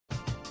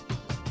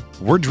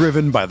We're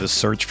driven by the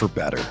search for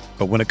better.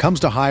 But when it comes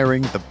to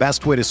hiring, the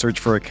best way to search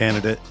for a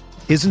candidate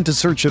isn't to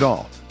search at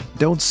all.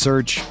 Don't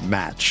search,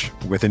 match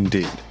with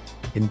Indeed.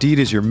 Indeed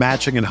is your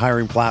matching and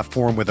hiring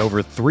platform with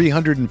over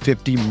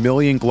 350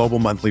 million global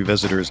monthly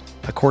visitors,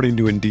 according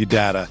to Indeed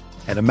data,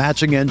 and a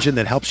matching engine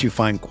that helps you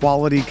find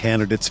quality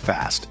candidates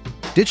fast.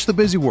 Ditch the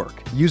busy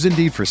work. Use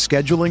Indeed for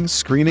scheduling,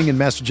 screening, and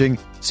messaging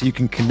so you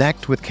can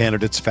connect with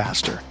candidates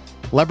faster.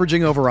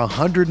 Leveraging over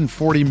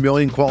 140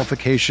 million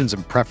qualifications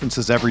and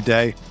preferences every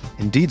day,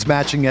 Indeed's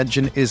matching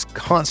engine is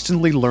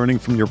constantly learning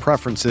from your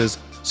preferences,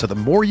 so the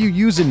more you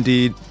use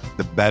Indeed,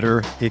 the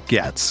better it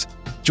gets.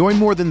 Join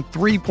more than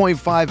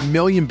 3.5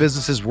 million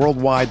businesses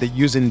worldwide that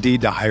use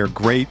Indeed to hire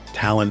great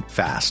talent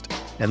fast.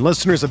 And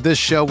listeners of this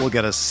show will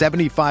get a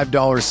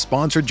 $75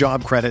 sponsored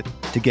job credit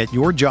to get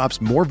your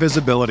jobs more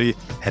visibility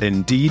at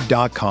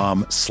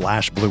Indeed.com/Blue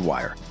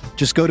Wire.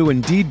 Just go to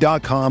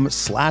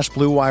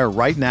Indeed.com/Blue Wire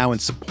right now and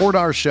support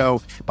our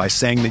show by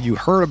saying that you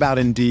heard about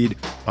Indeed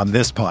on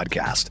this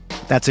podcast.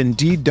 That's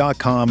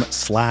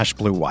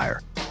Indeed.com/Blue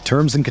Wire.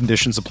 Terms and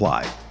conditions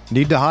apply.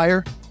 Need to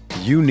hire?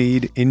 You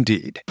need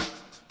Indeed.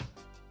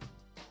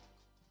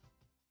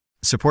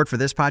 Support for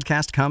this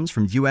podcast comes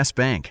from U.S.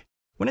 Bank.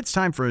 When it's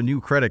time for a new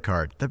credit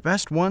card, the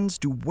best ones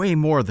do way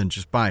more than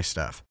just buy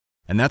stuff.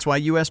 And that's why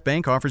U.S.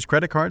 Bank offers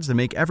credit cards that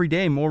make every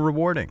day more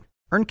rewarding.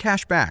 Earn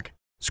cash back,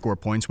 score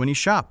points when you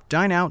shop,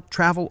 dine out,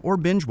 travel, or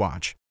binge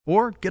watch,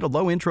 or get a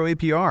low intro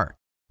APR.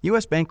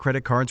 U.S. Bank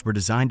credit cards were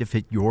designed to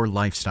fit your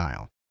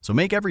lifestyle. So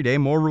make every day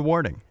more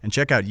rewarding and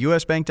check out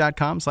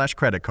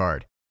usbank.com/credit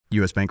card.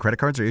 U.S. Bank credit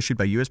cards are issued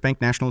by U.S. Bank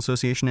National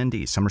Association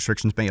ND. Some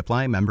restrictions may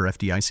apply. Member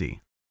FDIC.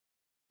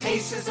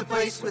 Ace is a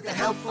place with the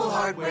helpful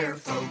hardware,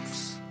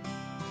 folks.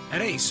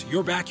 At Ace,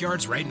 your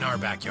backyard's right in our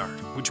backyard,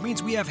 which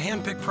means we have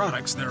hand-picked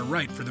products that are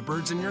right for the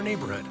birds in your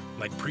neighborhood,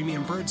 like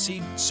premium bird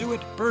seed,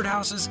 suet,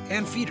 birdhouses,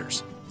 and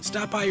feeders.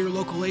 Stop by your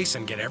local Ace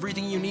and get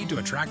everything you need to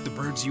attract the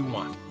birds you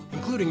want,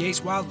 including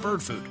Ace Wild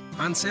Bird Food,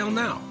 on sale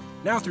now.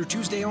 Now through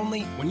Tuesday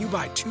only, when you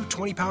buy 2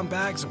 20-pound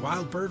bags of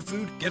wild bird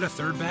food, get a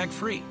third bag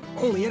free.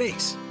 Only at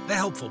Ace, the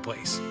helpful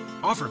place.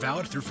 Offer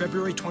valid through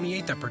February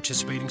 28th at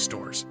participating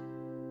stores.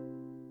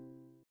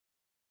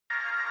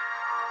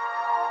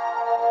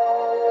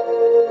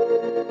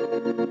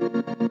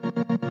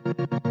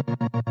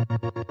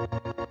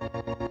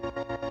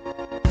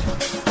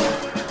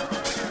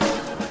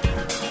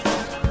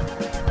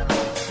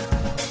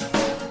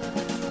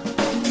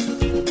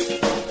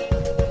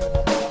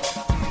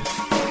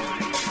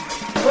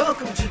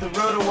 Welcome to the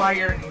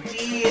RotoWire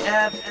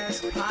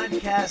DFS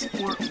podcast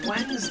for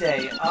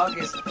Wednesday,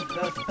 August the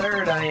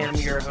 3rd. I am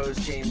your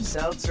host, James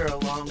Seltzer,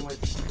 along with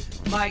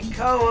my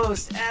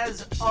co-host,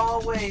 as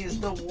always,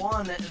 the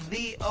one,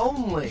 the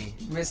only,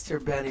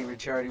 Mr. Benny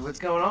Ricciardi. What's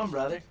going on,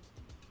 brother?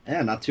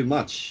 Yeah, not too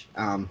much.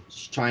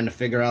 Just trying to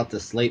figure out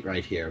the slate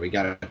right here. We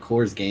got a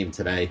Coors game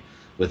today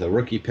with a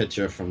rookie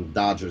pitcher from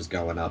Dodgers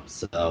going up,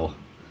 so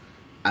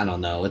I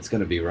don't know. It's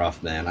going to be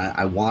rough, man.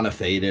 I want to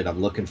fade it. I'm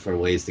looking for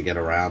ways to get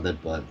around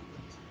it, but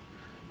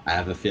I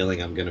have a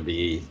feeling I'm going to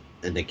be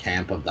in the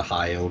camp of the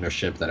high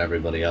ownership that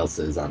everybody else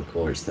is on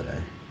Coors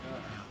today.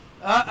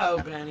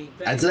 Uh-oh, Benny.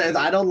 I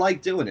don't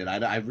like doing it.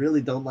 I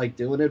really don't like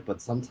doing it,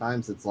 but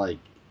sometimes it's like,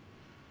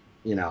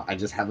 you know, I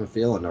just have a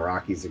feeling the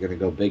Rockies are going to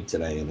go big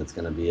today, and it's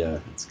going to be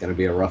a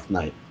rough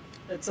night.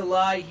 It's a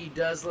lie. He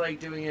does like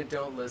doing it.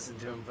 Don't listen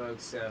to him,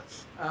 folks. So,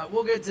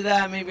 we'll get to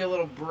that. Maybe a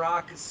little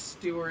Brock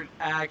Stewart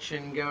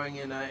action going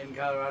in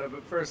Colorado.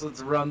 But first,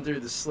 let's run through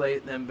the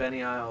slate, and then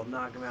Benny I'll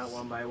knock them out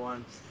one by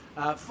one.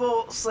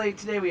 Full slate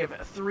today. We have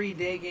 3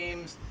 day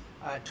games,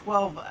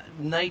 12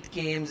 night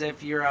games.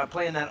 If you're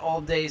playing that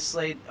all-day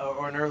slate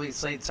or an early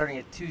slate starting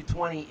at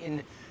 2:20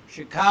 in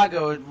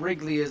Chicago at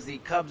Wrigley as the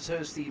Cubs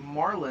host the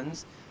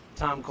Marlins.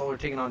 Tom Kohler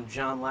taking on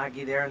John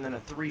Lackey there, and then a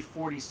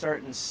 3:40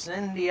 start in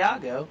San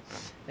Diego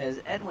as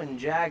Edwin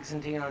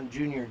Jackson taking on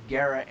Junior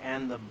Guerra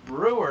and the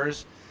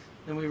Brewers.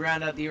 Then we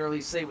round out the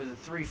early slate with a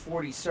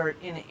 3:40 start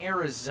in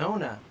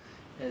Arizona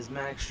as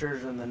Max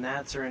Scherzer and the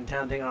Nats are in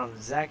town taking on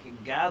Zach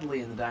Godley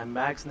and the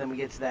Diamondbacks. And then we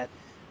get to that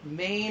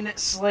main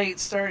slate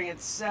starting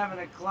at 7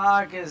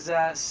 o'clock as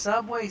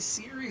Subway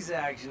Series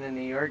action in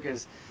New York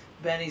as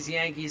Benny's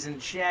Yankees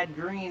and Chad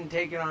Green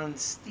taking on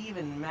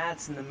Steven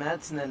Matz and the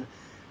Mets. And then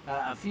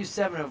a few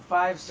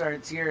 7:05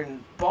 starts here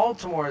in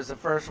Baltimore is the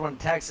first one.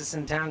 Texas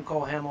in town,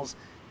 Cole Hamels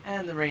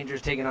and the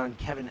Rangers taking on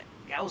Kevin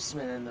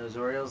Gausman and those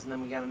Orioles. And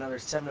then we got another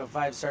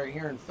 7:05 start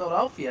here in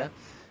Philadelphia.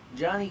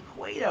 Johnny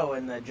Cueto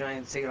and the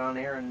Giants taking on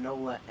Aaron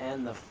Nola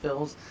and the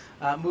Phils.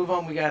 Move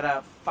on, we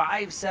got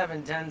 5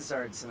 7:10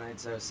 starts tonight,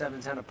 so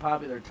 7:10 a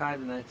popular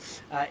time tonight.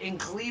 In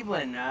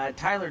Cleveland,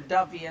 Tyler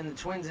Duffy and the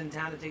Twins in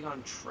town to take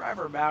on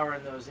Trevor Bauer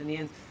and those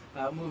Indians.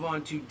 Move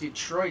on to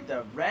Detroit,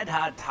 the Red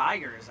Hot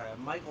Tigers.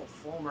 Michael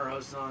Fulmer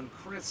hosting on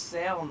Chris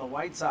Sale and the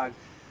White Sox.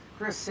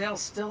 Chris Sale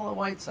still a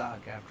White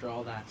Sox after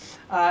all that.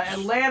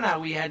 Atlanta,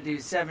 we had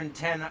to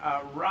 7:10.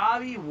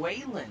 Robbie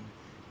Whalen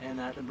and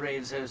the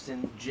Braves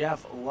hosting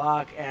Jeff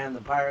Locke and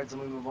the Pirates.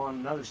 And we move on.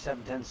 Another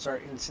 7:10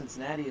 start in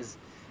Cincinnati as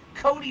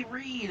Cody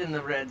Reed and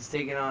the Reds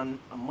taking on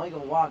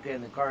Michael Wacha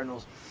and the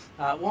Cardinals.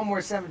 One more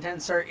 7:10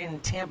 start in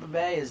Tampa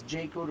Bay as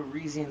Jake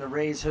Odorizzi and the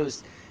Rays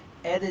host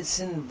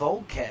Edison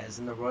Volquez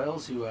and the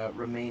Royals, who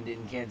remained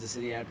in Kansas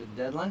City after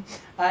the deadline.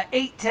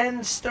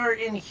 8:10 start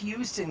in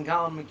Houston.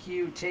 Colin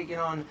McHugh taking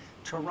on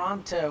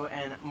Toronto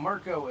and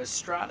Marco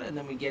Estrada. And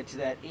then we get to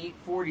that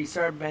 8:40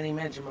 start Benny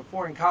mentioned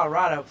before in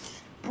Colorado.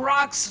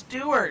 Brock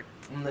Stewart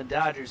from the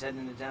Dodgers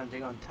heading into town to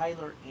take on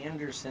Tyler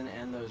Anderson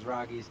and those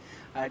Rockies.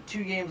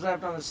 2 games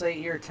left on the slate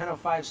here.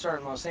 10:05 start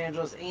in Los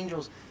Angeles.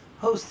 Angels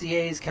host the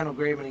A's. Kendall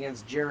Graveman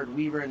against Jared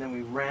Weaver. And then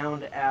we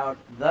round out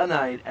the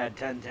night at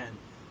 10:10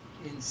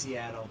 in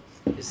Seattle.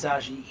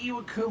 Hisashi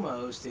Iwakuma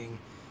hosting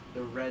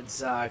the Red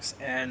Sox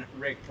and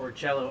Rick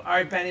Porcello. All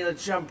right, Benny,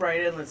 let's jump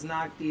right in. Let's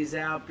knock these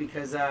out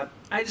because I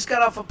just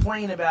got off a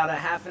plane about a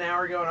half an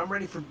hour ago and I'm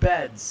ready for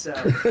bed. So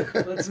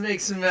let's make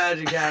some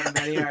magic happen,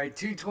 Benny. All right,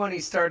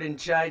 2:20 start in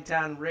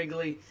Chi-Town,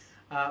 Wrigley.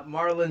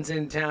 Marlins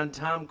in town.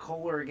 Tom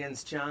Kohler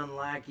against John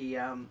Lackey.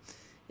 I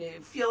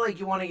feel like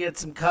you want to get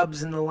some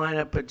Cubs in the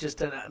lineup, but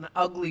just an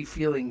ugly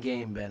feeling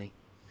game, Benny.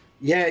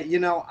 Yeah,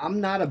 I'm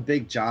not a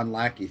big John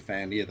Lackey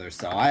fan either,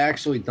 so I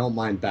actually don't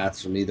mind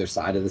bats from either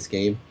side of this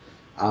game.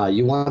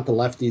 You want the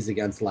lefties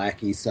against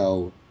Lackey,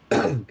 so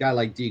a guy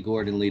like D.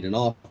 Gordon leading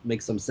off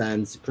makes some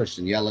sense.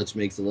 Christian Yelich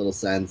makes a little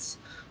sense.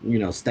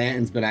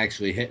 Stanton's been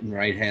actually hitting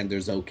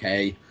right-handers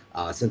okay.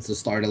 Since the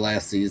start of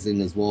last season,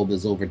 his WOBA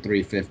is over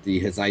 350.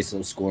 His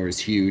ISO score is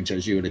huge,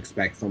 as you would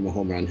expect from a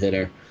home run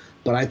hitter.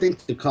 But I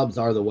think the Cubs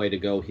are the way to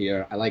go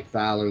here. I like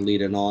Fowler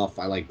leading off.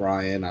 I like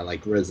Bryan. I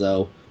like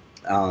Rizzo.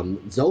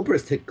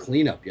 Zobrist hit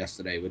cleanup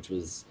yesterday, which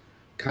was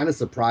kind of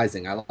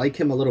surprising. I like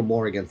him a little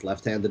more against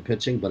left-handed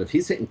pitching, but if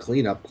he's hitting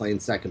cleanup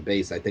playing second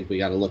base, I think we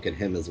got to look at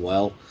him as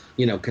well.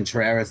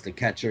 Contreras, the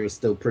catcher, is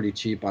still pretty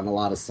cheap on a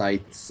lot of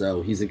sites,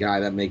 so he's a guy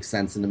that makes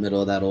sense in the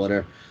middle of that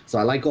order. So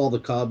I like all the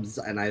Cubs,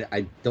 and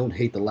I don't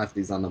hate the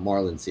lefties on the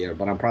Marlins here,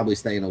 but I'm probably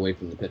staying away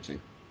from the pitching.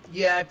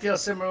 Yeah, I feel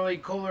similarly.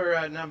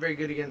 Kohler not very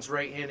good against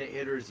right-handed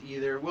hitters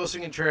either.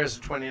 Wilson Contreras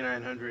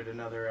 2,900,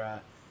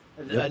 another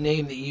a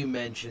name that you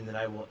mentioned that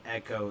I will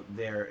echo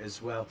there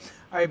as well.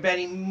 All right,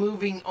 Benny,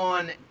 moving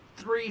on.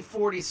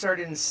 3:40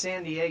 started in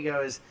San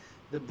Diego as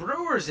the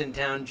Brewers in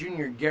town.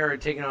 Junior Guerra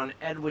taking on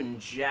Edwin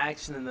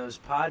Jackson and those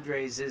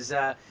Padres. Is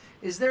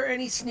there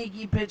any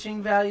sneaky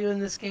pitching value in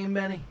this game,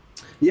 Benny?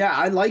 Yeah,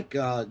 I like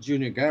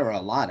Junior Guerra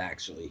a lot,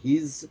 actually.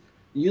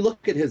 You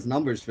look at his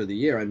numbers for the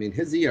year. I mean,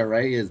 his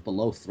ERA is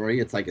below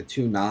 3. It's like a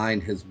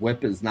 2.9. His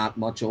whip is not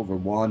much over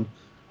 1.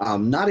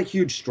 Not a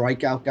huge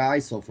strikeout guy,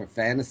 so for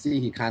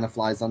fantasy, he kind of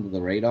flies under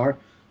the radar.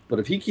 But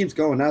if he keeps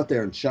going out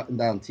there and shutting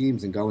down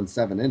teams and going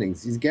 7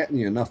 innings, he's getting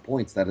you enough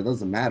points that it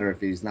doesn't matter if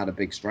he's not a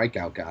big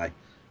strikeout guy.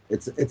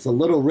 It's a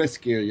little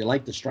riskier. You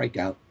like the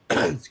strikeout.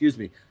 Excuse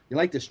me. You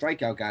like the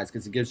strikeout guys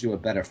because it gives you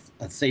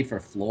a safer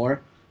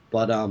floor.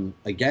 But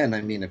again,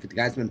 I mean, if the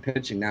guy's been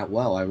pitching that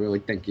well, I really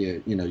think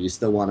you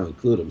still want to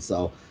include him.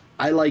 So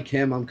I like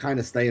him. I'm kind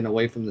of staying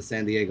away from the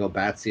San Diego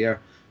bats here.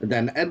 And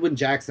then Edwin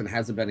Jackson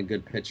hasn't been a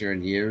good pitcher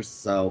in years,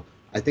 so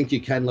I think you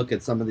can look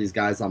at some of these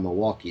guys on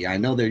Milwaukee. I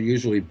know they're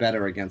usually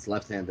better against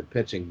left-handed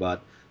pitching,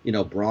 but,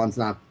 Braun's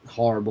not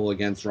horrible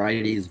against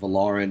righties.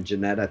 Villar and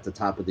Jeanette at the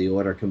top of the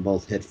order can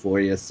both hit for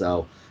you,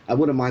 so I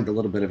wouldn't mind a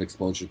little bit of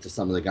exposure to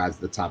some of the guys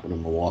at the top of the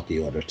Milwaukee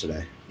order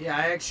today. Yeah,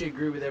 I actually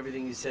agree with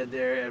everything you said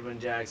there. Edwin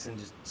Jackson,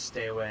 just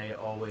stay away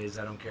always.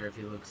 I don't care if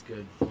he looks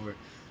good for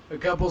a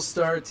couple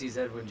starts. He's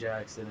Edwin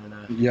Jackson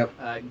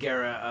and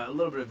Guerra, a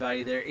little bit of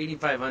value there.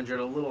 8,500,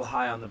 a little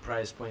high on the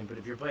price point, but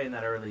if you're playing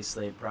that early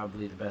slate,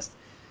 probably the best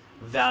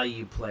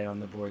value play on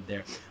the board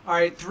there. All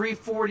right,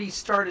 3:40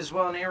 start as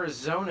well in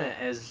Arizona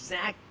as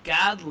Zach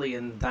Godley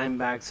and the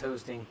Diamondbacks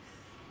hosting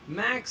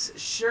Max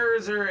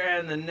Scherzer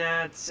and the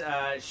Nats.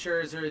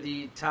 Scherzer,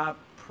 the top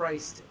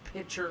priced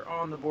pitcher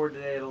on the board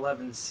today at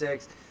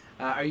 11.6.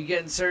 Are you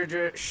getting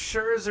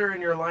Scherzer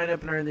in your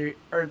lineup, and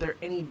are there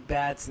any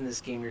bats in this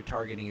game you're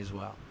targeting as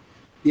well?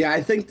 Yeah,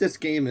 I think this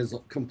game is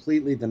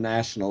completely the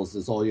Nationals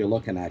is all you're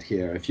looking at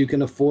here. If you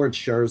can afford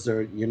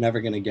Scherzer, you're never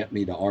going to get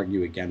me to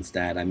argue against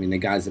that. I mean, the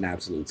guy's an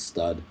absolute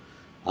stud.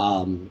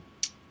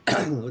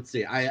 Let's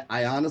see.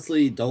 I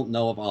honestly don't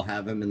know if I'll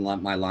have him in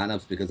my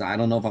lineups because I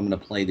don't know if I'm going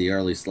to play the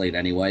early slate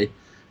anyway.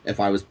 If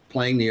I was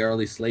playing the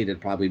early slate,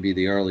 it'd probably be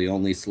the early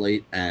only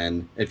slate.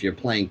 And if you're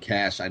playing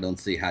cash, I don't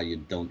see how you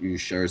don't use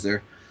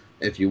Scherzer.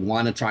 If you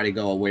want to try to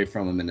go away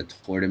from him in a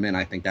tournament,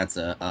 I think that's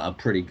a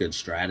pretty good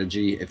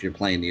strategy if you're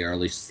playing the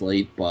early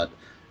slate. But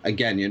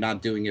again, you're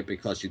not doing it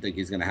because you think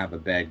he's going to have a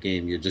bad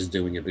game. You're just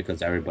doing it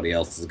because everybody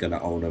else is going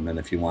to own him. And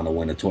if you want to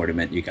win a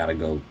tournament, you got to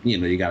go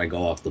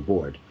off the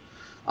board.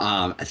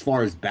 As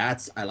far as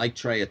bats, I like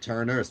Trey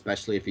Turner,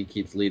 especially if he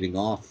keeps leading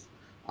off.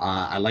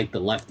 I like the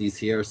lefties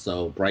here,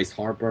 so Bryce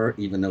Harper,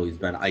 even though he's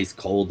been ice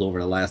cold over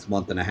the last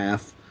month and a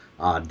half.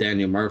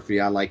 Daniel Murphy,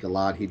 I like a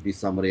lot. He'd be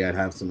somebody I'd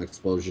have some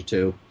exposure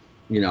to.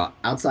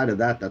 Outside of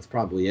that, that's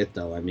probably it,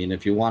 though. I mean,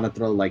 if you want to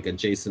throw like a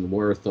Jason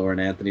Worth or an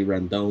Anthony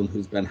Rendon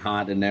who's been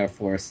hot in there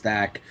for a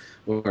stack,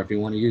 or if you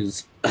want to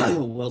use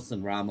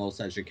Wilson Ramos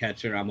as your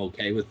catcher, I'm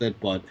okay with it.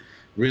 But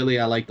really,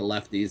 I like the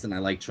lefties, and I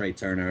like Trey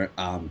Turner,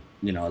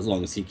 as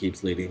long as he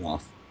keeps leading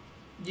off.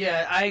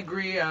 Yeah, I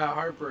agree.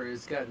 Harper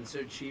has gotten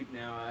so cheap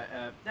now.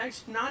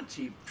 Actually, not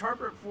cheap.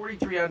 Harper at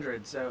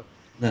 4,300. So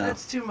No.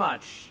 that's too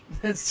much.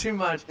 That's too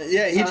much.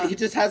 Yeah, he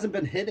just hasn't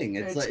been hitting.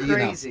 It's like,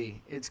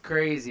 crazy. It's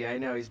crazy. I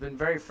know he's been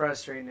very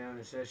frustrating now, and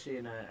especially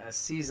in a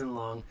season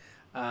long.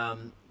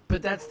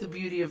 But that's the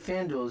beauty of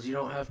FanDuel, is you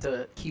don't have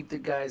to keep the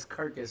guy's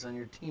carcass on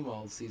your team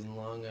all season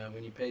long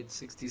when you paid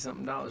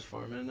 $60-something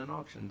for him in an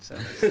auction. So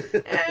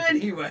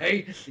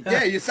anyway,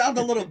 yeah, you sound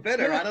a little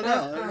bitter. I don't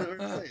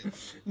know.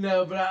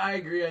 No, but I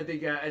agree. I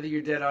think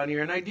you're dead on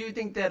here, and I do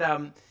think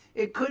that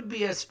it could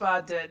be a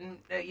spot that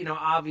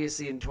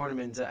obviously in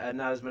tournaments,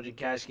 not as much in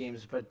cash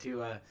games, but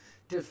to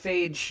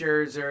fade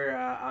Scherzer,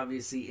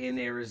 obviously in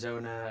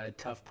Arizona, a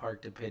tough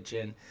park to pitch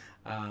in.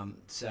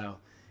 So.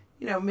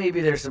 Maybe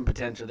there's some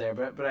potential there,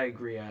 but I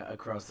agree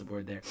across the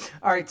board there.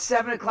 All right,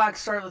 7 o'clock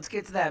start. Let's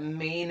get to that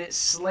main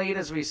slate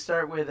as we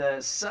start with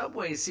a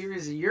Subway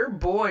Series. Your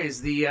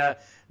boys, the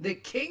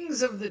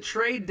kings of the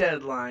trade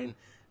deadline,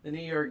 the New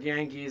York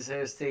Yankees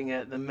hosting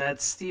the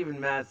Mets. Steven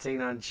Matz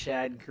taking on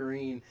Chad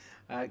Green.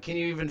 Can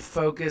you even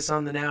focus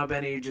on the now,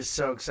 Benny? You're just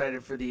so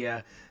excited for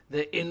the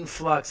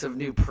influx of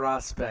new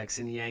prospects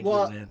in Yankee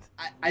land.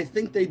 I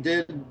think they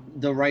did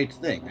the right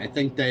thing. I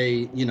think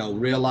they,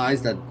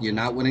 realized that you're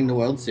not winning the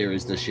World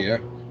Series this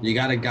year. You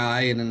got a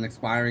guy in an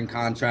expiring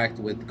contract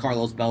with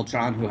Carlos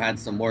Beltran who had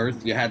some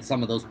worth. You had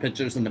some of those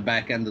pitchers in the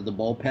back end of the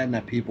bullpen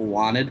that people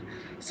wanted.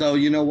 So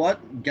you know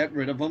what? Get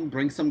rid of them,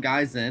 bring some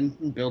guys in,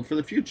 and build for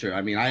the future.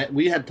 I mean,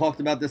 we had talked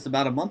about this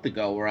about a month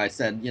ago where I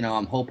said,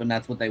 I'm hoping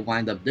that's what they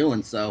wind up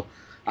doing. So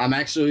I'm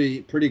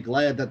actually pretty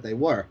glad that they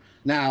were.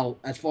 Now,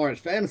 as far as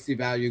fantasy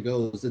value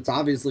goes, it's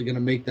obviously going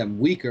to make them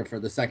weaker for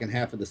the second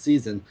half of the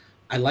season.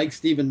 I like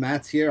Steven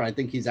Matz here. I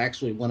think he's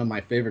actually one of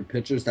my favorite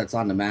pitchers that's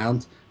on the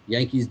mound.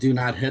 Yankees do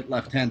not hit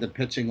left-handed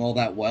pitching all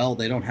that well.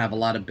 They don't have a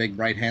lot of big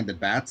right-handed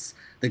bats.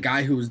 The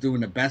guy who was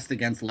doing the best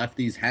against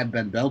lefties had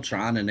been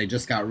Beltran, and they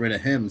just got rid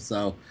of him.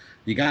 So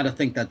you got to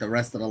think that the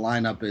rest of the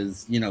lineup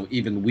is,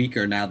 even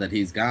weaker now that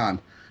he's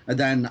gone. And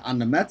then on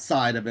the Mets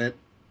side of it,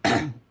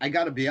 I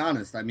got to be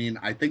honest. I mean,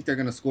 I think they're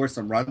going to score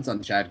some runs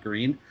on Chad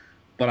Green.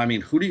 But, I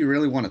mean, who do you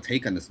really want to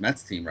take on this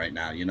Mets team right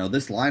now?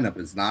 This lineup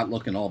is not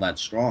looking all that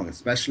strong,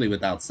 especially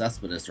without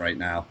Cespedes right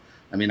now.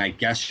 I mean, I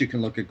guess you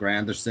can look at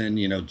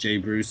Granderson, Jay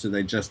Bruce, who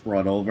they just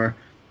brought over.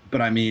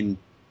 But, I mean,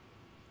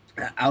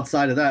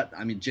 outside of that,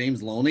 I mean,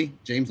 James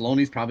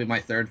Loney's probably my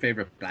third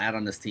favorite bat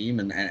on this team,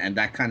 and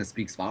that kind of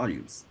speaks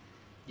volumes.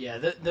 Yeah,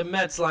 the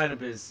Mets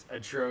lineup is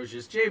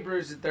atrocious. Jay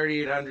Bruce at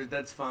 3,800,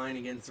 that's fine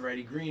against the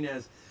righty. Green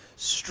has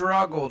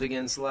struggled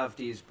against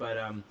lefties, but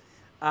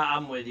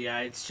I'm with you.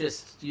 It's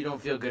just you don't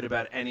feel good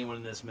about anyone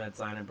in this Mets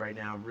lineup right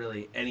now,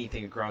 really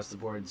anything across the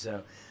board.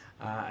 So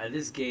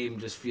this game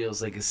just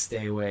feels like a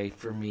stay away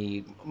for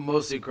me,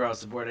 mostly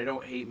across the board. I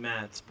don't hate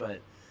Mets,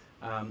 but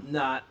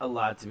not a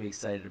lot to be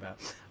excited about.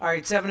 All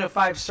right,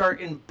 7:05 start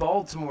in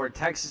Baltimore,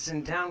 Texas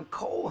in town.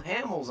 Cole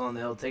Hamels on the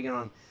hill taking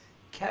on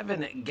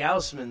Kevin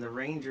Gausman, the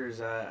Rangers'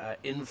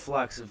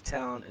 influx of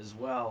talent as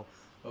well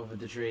over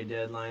the trade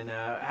deadline.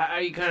 How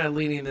are you kind of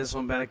leaning this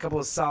one, Ben? A couple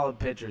of solid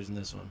pitchers in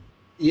this one.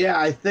 Yeah,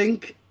 I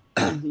think,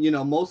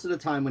 most of the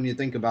time when you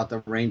think about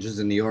the Rangers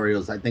and the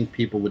Orioles, I think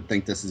people would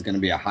think this is going to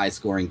be a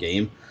high-scoring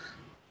game.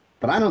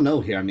 But I don't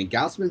know here. I mean,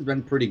 Gausman's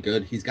been pretty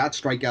good. He's got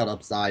strikeout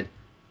upside.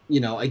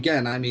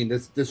 Again, I mean,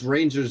 this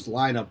Rangers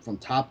lineup from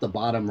top to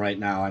bottom right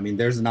now, I mean,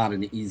 there's not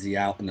an easy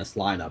out in this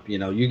lineup.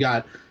 You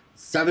got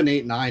 7,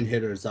 8, 9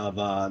 hitters of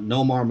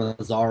Nomar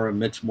Mazara,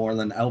 Mitch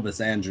Moreland,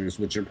 Elvis Andrus,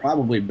 which are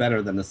probably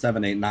better than the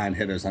 7, 8, 9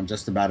 hitters on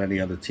just about any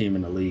other team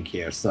in the league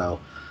here. So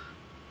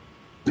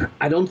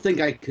I don't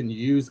think I can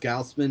use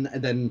Gausman.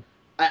 And then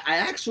I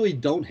actually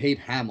don't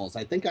hate Hamels.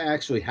 I think I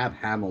actually have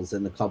Hamels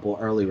in a couple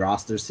early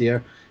rosters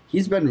here.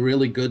 He's been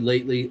really good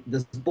lately.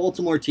 This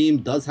Baltimore team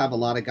does have a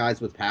lot of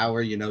guys with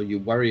power. You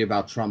worry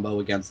about Trumbo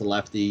against the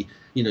lefty.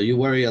 You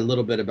worry a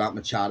little bit about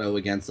Machado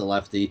against the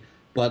lefty.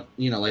 But,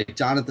 like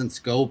Jonathan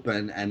Scope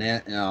and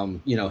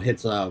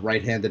hits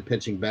right-handed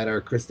pitching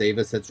better. Chris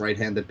Davis hits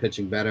right-handed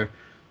pitching better.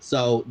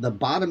 So the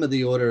bottom of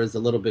the order is a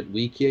little bit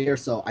weak here.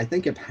 So I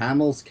think if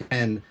Hamels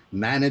can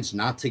manage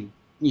not to,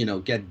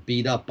 get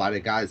beat up by the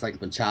guys like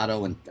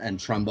Machado and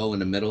Trumbo in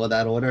the middle of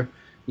that order,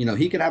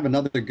 he could have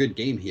another good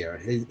game here.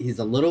 He's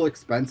a little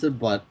expensive,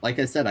 but like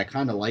I said, I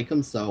kind of like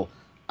him. So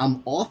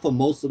I'm off of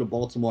most of the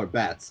Baltimore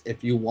bets.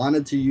 If you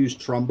wanted to use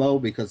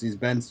Trumbo because he's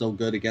been so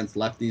good against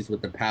lefties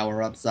with the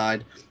power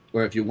upside,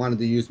 or if you wanted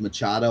to use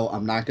Machado,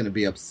 I'm not going to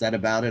be upset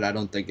about it. I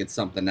don't think it's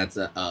something that's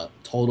a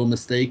total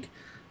mistake.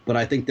 But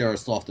I think there are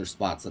softer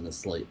spots on the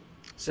slate.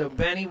 So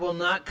Benny will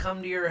not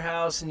come to your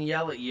house and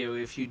yell at you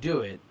if you do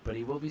it, but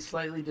he will be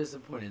slightly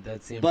disappointed.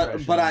 That's the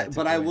impression.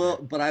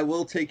 But I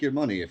will take your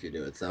money if you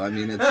do it. So I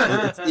mean,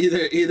 it's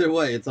either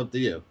way, it's up to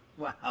you.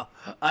 Wow,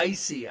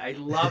 icy! I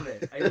love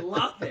it. I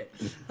love it.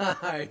 All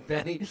right,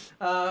 Benny.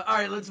 All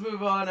right, let's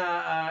move on.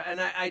 And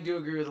I do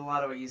agree with a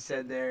lot of what you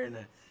said there. And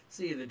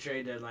see the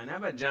trade deadline. How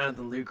about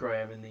Jonathan Lucroy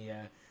having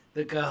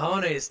the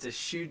cojones to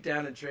shoot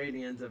down a trade, and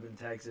he ends up in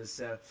Texas.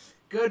 So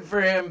good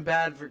for him,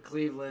 bad for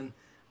Cleveland.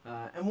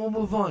 And we'll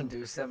move on to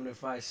a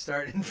 7-5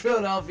 start in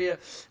Philadelphia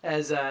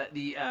as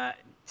the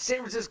San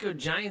Francisco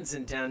Giants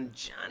in town.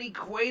 Johnny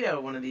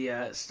Cueto, one of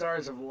the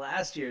stars of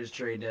last year's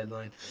trade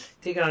deadline,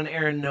 taking on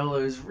Aaron Nola,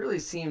 who's really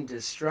seemed to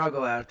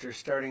struggle after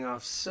starting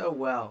off so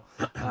well.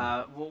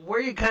 Where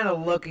are you kind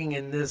of looking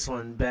in this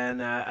one, Ben?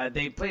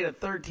 They played a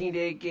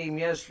 13-8 game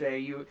yesterday. Are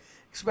you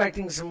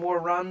expecting some more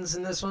runs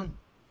in this one?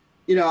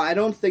 I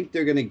don't think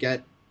they're going to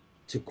get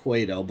to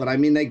Cueto, but I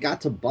mean, they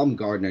got to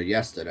Bumgarner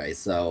yesterday,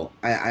 so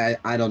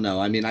I don't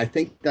know. I mean, I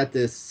think that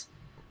this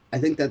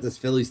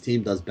Phillies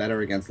team does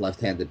better against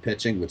left-handed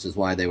pitching, which is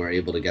why they were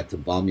able to get to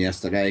Bum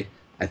yesterday.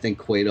 I think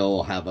Cueto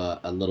will have a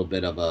little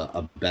bit of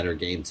a better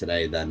game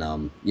today than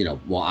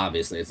well,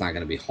 obviously it's not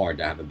going to be hard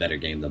to have a better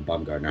game than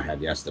Bumgarner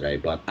had yesterday,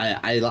 but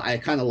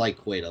I kind of like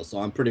Cueto, so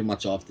I'm pretty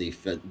much off the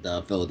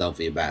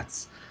Philadelphia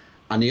bats.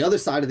 On the other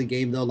side of the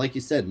game, though, like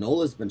you said,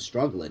 Nola's been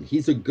struggling.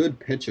 He's a good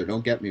pitcher.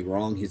 Don't get me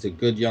wrong. He's a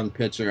good young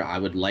pitcher. I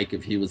would like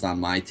if he was on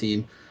my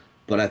team.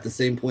 But at the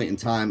same point in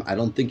time, I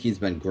don't think he's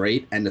been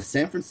great. And the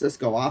San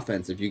Francisco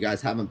offense, if you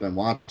guys haven't been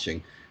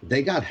watching,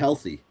 they got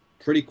healthy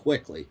pretty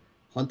quickly.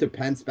 Hunter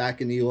Pence back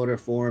in the order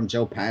for him.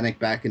 Joe Panic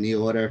back in the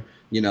order.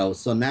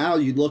 So now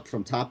you look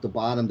from top to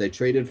bottom. They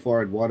traded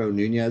for Eduardo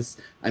Nunez.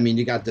 I mean,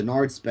 you got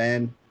Denard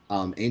Span,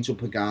 Angel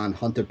Pagan,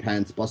 Hunter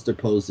Pence, Buster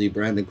Posey,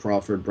 Brandon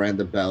Crawford,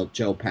 Brandon Belt,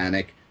 Joe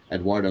Panic,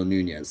 Eduardo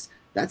Nunez.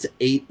 That's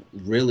 8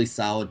 really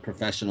solid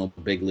professional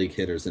big league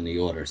hitters in the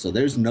order. So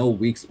there's no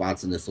weak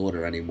spots in this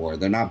order anymore.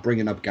 They're not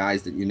bringing up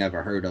guys that you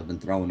never heard of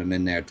and throwing them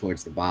in there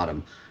towards the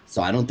bottom.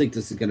 So I don't think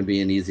this is going to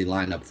be an easy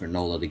lineup for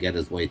Nola to get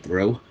his way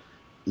through.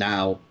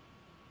 Now,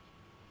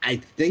 I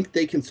think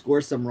they can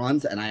score some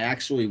runs, and I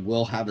actually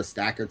will have a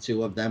stack or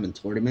two of them in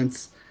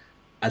tournaments.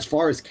 As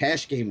far as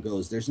cash game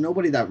goes, there's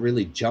nobody that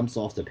really jumps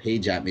off the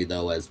page at me,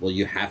 though, as, well,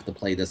 you have to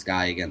play this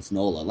guy against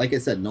Nola. Like I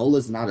said,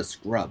 Nola's not a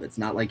scrub. It's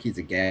not like he's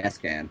a gas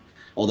can,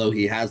 although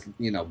he has,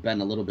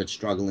 been a little bit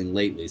struggling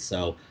lately.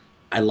 So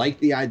I like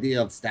the idea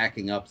of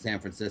stacking up San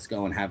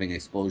Francisco and having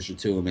exposure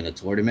to him in a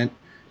tournament.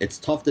 It's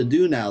tough to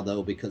do now,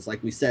 though, because,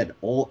 like we said,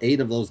 all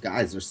 8 of those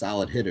guys are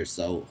solid hitters.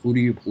 So who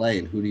do you play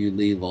and who do you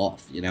leave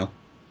off,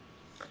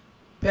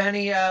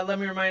 Benny, let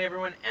me remind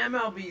everyone,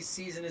 MLB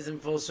season is in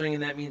full swing,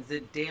 and that means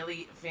that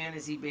daily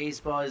fantasy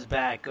baseball is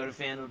back. Go to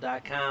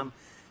FanDuel.com.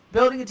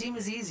 Building a team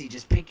is easy.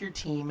 Just pick your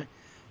team,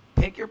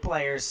 pick your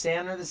players, stay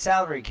under the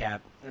salary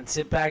cap, and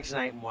sit back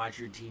tonight and watch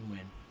your team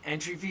win.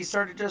 Entry fees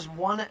start at just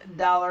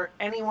 $1.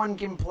 Anyone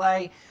can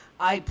play.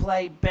 I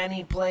play,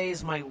 Benny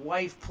plays, my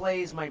wife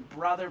plays, my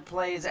brother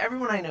plays,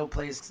 everyone I know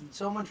plays. It's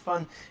so much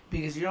fun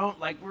because you don't,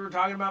 like we were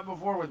talking about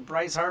before with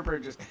Bryce Harper,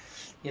 just,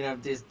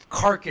 this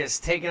carcass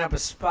taking up a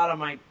spot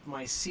on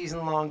my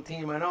season-long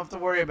team. I don't have to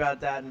worry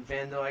about that in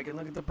FanDuel. I can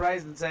look at the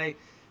price and say,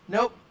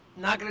 nope,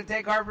 not going to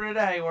take Harper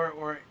today,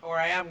 or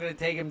I am going to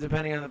take him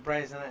depending on the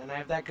price, and I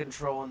have that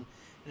control, and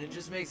it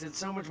just makes it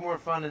so much more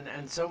fun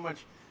and so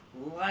much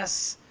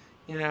less,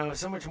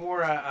 so much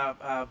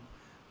more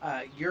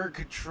your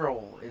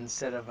control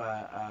instead of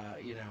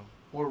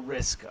more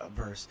risk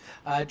averse.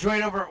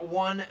 Join over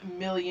 1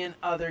 million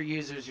other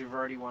users who've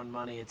already won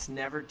money. It's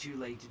never too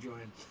late to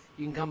join.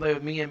 You can come play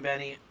with me and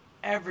Benny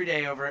every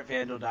day over at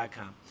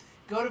FanDuel.com.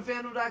 Go to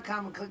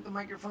FanDuel.com and click the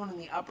microphone in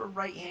the upper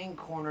right-hand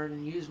corner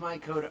and use my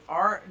code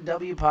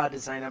RWPOD to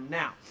sign up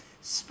now.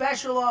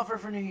 Special offer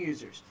for new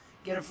users.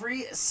 Get a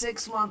free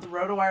 6-month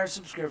RotoWire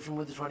subscription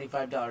with a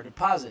 $25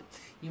 deposit.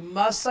 You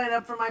must sign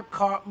up for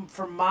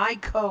my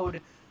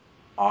code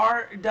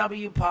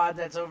RWPOD.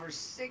 That's over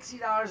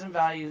 $60 in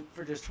value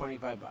for just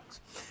 $25.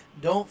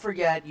 Don't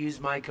forget,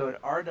 use my code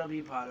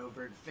RWPOD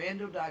over at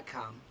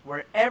FanDuel.com,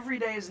 where every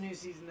day is a new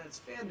season.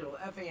 That's FanDuel,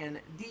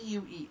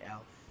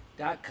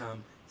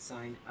 FanDuel.com.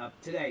 Sign up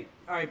today.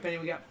 All right, Benny,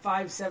 we got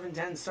 5, 7,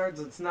 10 starts.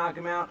 Let's knock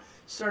them out.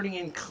 Starting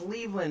in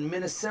Cleveland,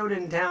 Minnesota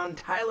in town.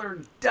 Tyler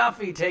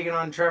Duffy taking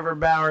on Trevor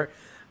Bauer.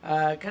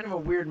 Kind of a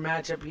weird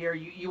matchup here.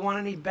 You want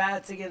any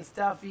bats against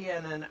Duffy,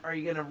 and then are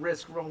you going to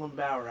risk rolling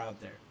Bauer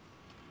out there?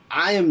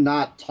 I am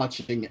not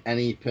touching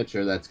any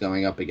pitcher that's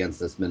going up against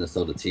this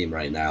Minnesota team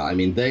right now. I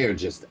mean, they are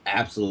just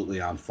absolutely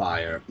on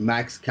fire.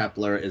 Max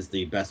Kepler is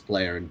the best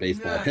player in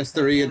baseball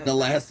history in the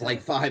last,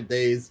 5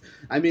 days.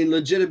 I mean,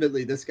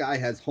 legitimately, this guy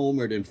has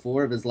homered in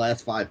 4 of his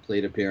last 5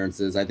 plate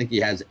appearances. I think he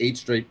has 8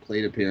 straight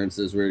plate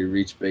appearances where he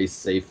reached base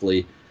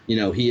safely.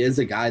 He is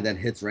a guy that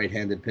hits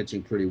right-handed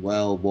pitching pretty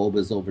well.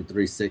 WOBA's over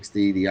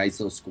 360. The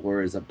ISO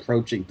score is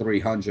approaching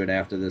 300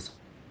 after this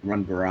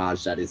run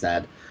barrage that he's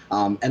had.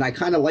 And I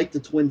kind of like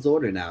the Twins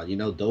order now.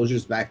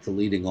 Dozier's back to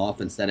leading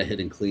off instead of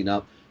hitting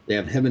cleanup. They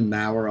have him and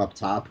Mauer up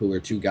top, who are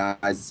 2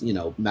 guys.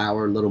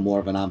 Mauer a little more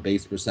of an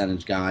on-base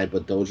percentage guy,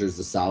 but Dozier's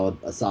a solid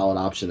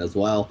option as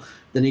well.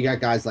 Then you got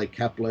guys like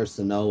Kepler,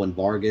 Sano, and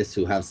Vargas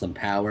who have some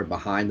power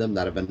behind them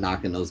that have been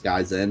knocking those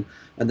guys in.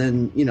 And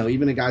then,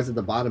 even the guys at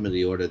the bottom of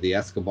the order, the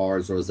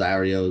Escobars,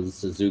 Rosarios,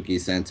 Suzuki,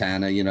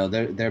 Santana,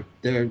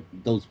 they're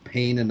those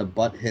pain in the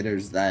butt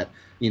hitters that,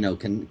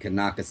 can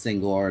knock a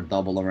single or a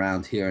double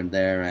around here and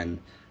there. And,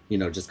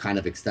 just kind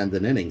of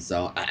extended innings.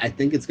 So I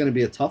think it's going to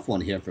be a tough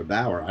one here for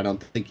Bauer. I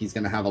don't think he's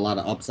going to have a lot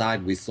of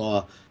upside. We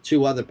saw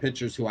two other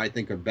pitchers who I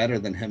think are better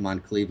than him on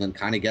Cleveland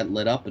kind of get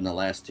lit up in the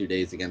last 2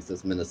 days against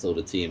this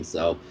Minnesota team.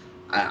 So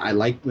I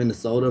like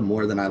Minnesota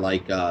more than I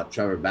like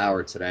Trevor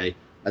Bauer today.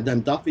 And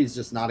then Duffy's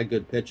just not a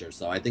good pitcher.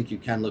 So I think you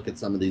can look at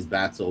some of these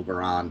bats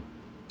over on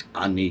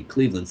the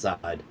Cleveland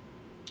side.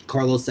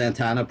 Carlos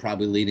Santana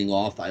probably leading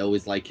off. I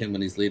always like him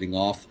when he's leading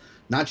off.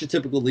 Not your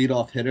typical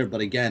leadoff hitter,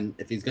 but again,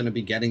 if he's going to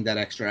be getting that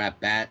extra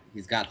at-bat,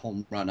 he's got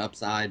home run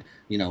upside.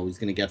 He's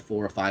going to get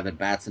 4 or 5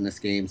 at-bats in this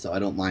game, so I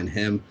don't mind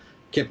him.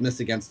 Kipnis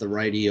against the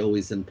righty,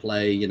 always in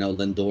play.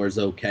 Lindor's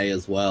okay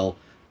as well.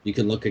 You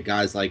can look at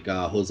guys like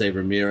Jose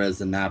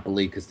Ramirez and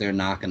Napoli because they're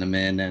knocking them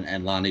in,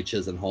 and Lonnie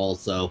Chisenhall.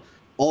 So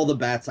all the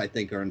bats, I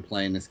think, are in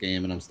play in this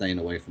game, and I'm staying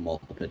away from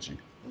all the pitching.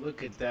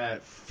 Look at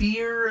that.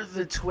 Fear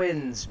the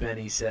Twins,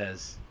 Benny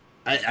says.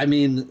 I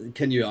mean,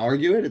 can you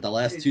argue it at the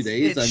last 2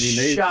 days?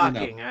 It's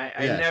shocking. I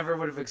never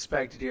would have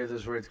expected to hear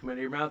those words come out of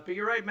your mouth. But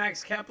you're right,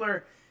 Max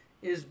Kepler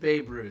is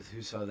Babe Ruth.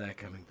 Who saw that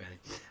coming, Benny?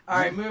 All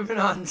right, moving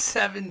on.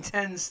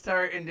 7-10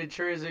 start in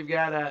Detroit. We've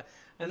got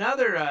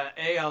another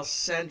AL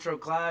Central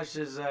clash.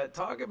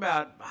 Talk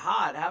about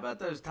hot. How about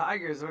those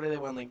Tigers? What do they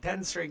won, like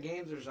 10 straight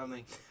games or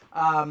something?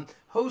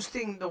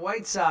 Hosting the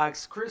White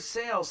Sox. Chris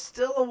Sale,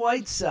 still a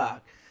White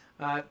Sox.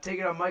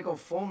 Taking on Michael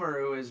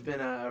Fulmer, who has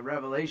been a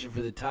revelation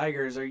for the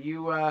Tigers. Are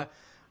you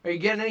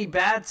getting any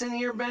bats in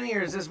here, Benny,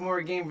 or is this more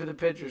a game for the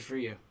pitchers for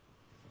you?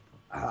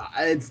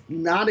 It's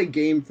not a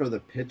game for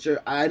the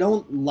pitcher. I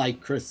don't like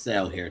Chris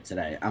Sale here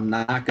today. I'm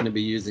not going to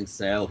be using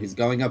Sale. He's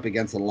going up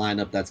against a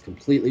lineup that's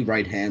completely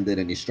right-handed,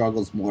 and he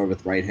struggles more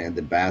with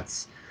right-handed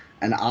bats.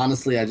 And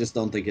honestly, I just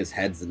don't think his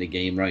head's in the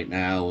game right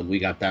now, and we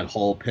got that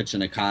whole pitch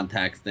in a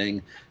contact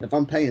thing. If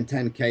I'm paying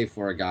 $10K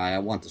for a guy, I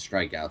want the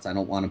strikeouts. I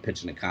don't want him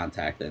pitching a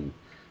contact. And,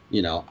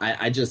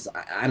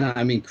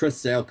 I mean, Chris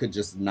Sale could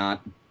just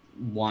not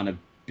want to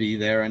be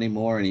there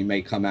anymore, and he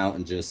may come out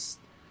and just,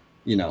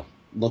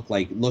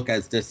 look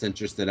as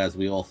disinterested as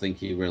we all think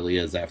he really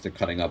is after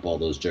cutting up all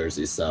those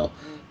jerseys. So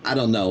I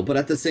don't know, but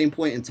at the same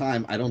point in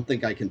time, I don't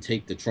think I can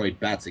take Detroit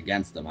bats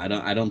against him. I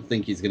don't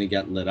think he's going to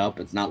get lit up.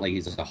 It's not like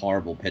he's a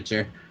horrible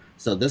pitcher.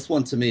 So this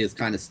one to me is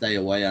kind of stay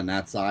away on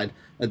that side.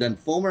 And then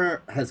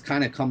Fulmer has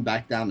kind of come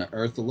back down to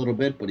earth a little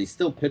bit, but he's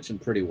still pitching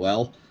pretty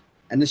well.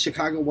 And the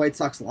Chicago White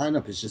Sox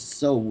lineup is just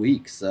so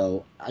weak.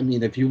 So, I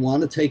mean, if you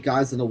want to take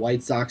guys in the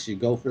White Sox, you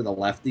go for the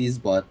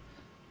lefties, but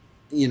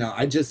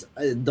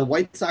the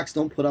White Sox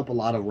don't put up a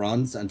lot of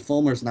runs, and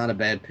Fulmer's not a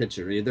bad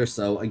pitcher either.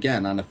 So,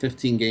 again, on a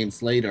 15-game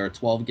slate or a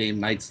 12-game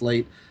night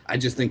slate, I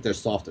just think there's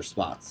softer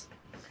spots.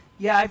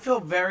 Yeah, I feel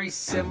very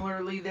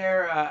similarly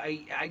there.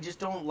 I just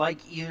don't like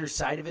either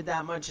side of it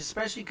that much,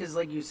 especially because,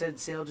 like you said,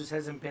 Sale just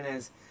hasn't been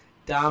as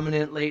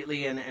dominant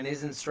lately and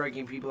isn't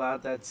striking people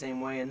out that same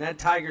way. And that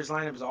Tigers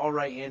lineup is all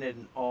right-handed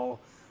and all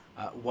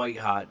white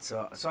hot.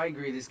 So I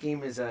agree. This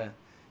game is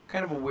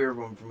kind of a weird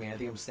one for me. I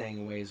think I'm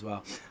staying away as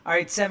well. All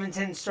right,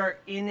 7-10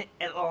 start in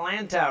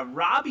Atlanta.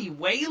 Robbie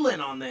Whalen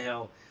on the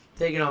hill,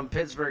 taking on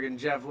Pittsburgh and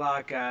Jeff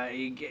Locke.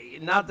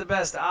 Not the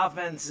best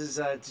offenses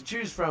to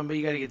choose from, but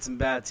you got to get some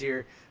bats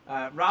here.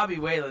 Robbie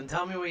Whalen,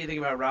 tell me what you think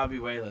about Robbie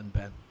Whalen,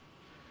 Ben.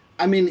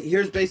 I mean,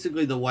 here's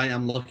basically the way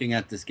I'm looking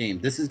at this game.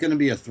 This is going to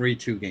be a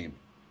 3-2 game.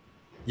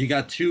 You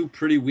got two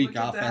pretty weak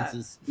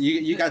offenses.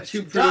 You got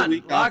two pretty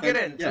weak offenses. Lock it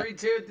in. Yeah.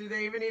 3-2. Do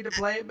they even need to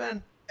play it,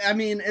 Ben? I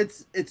mean,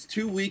 it's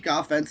two weak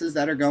offenses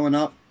that are going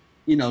up.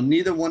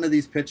 Neither one of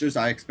these pitchers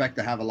I expect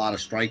to have a lot of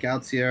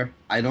strikeouts here.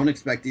 I don't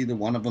expect either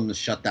one of them to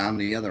shut down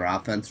the other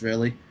offense,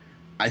 really.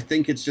 I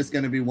think it's just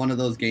going to be one of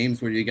those games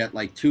where you get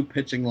like two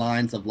pitching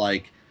lines of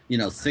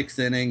 6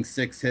 innings,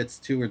 6 hits,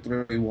 2 or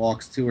 3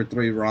 walks, 2 or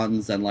 3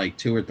 runs, and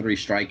 2 or 3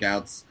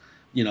 strikeouts.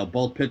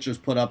 Both pitchers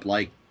put up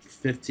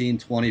 15,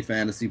 20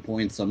 fantasy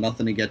points, so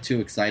nothing to get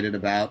too excited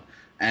about.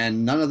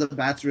 And none of the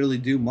bats really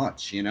do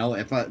much.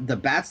 If the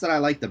bats that I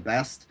like the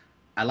best,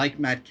 I like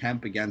Matt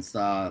Kemp against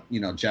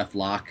Jeff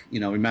Locke.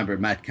 Remember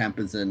Matt Kemp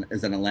is an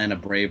Atlanta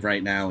Brave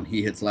right now, and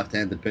he hits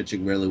left-handed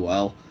pitching really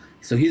well.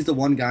 So he's the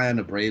one guy on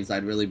the Braves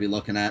I'd really be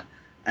looking at.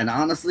 And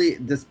honestly,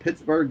 this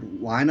Pittsburgh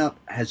lineup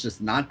has just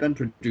not been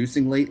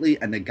producing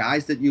lately, and the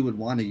guys that you would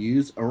want to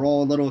use are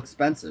all a little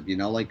expensive.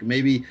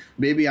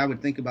 Maybe I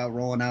would think about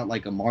rolling out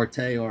like a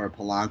Marte or a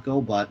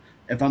Polanco, but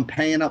if I'm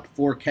paying up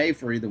 $4K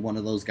for either one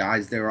of those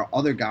guys, there are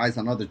other guys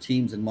on other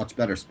teams in much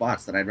better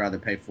spots that I'd rather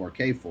pay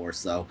 $4K for.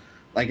 So,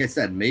 like I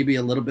said, maybe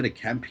a little bit of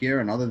Kemp here,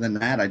 and other than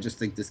that, I just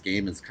think this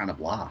game is kind of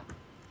blah.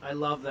 I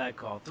love that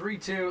call.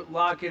 3-2,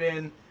 lock it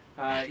in.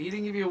 He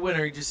didn't give you a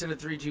winner. He just said a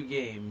 3-2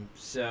 game.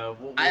 So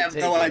we'll I have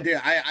no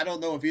idea. I don't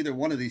know if either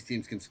one of these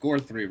teams can score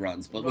 3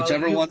 runs, but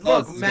whichever one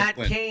does. Look,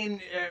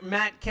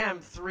 Matt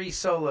Kemp 3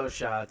 solo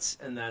shots,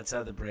 and that's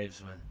how the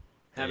Braves win.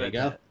 How there you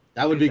about go.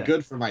 That would be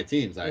good for my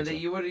teams. Actually,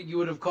 you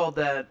would have called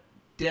that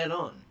dead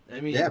on. I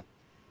mean, yeah.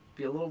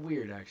 Be a little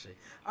weird actually.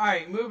 All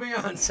right, moving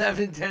on.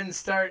 7-10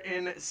 start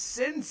in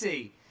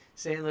Cincy,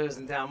 St. Louis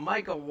in town.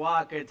 Michael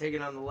Wacha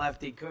taking on the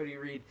lefty Cody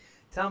Reed.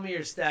 Tell me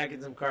you're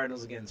stacking some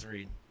Cardinals against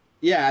Reed.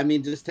 Yeah, I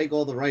mean, just take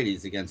all the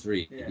righties against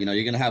Reed. Yeah. You know,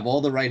 you're going to have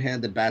all the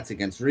right-handed bats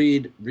against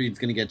Reed. Reed's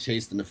going to get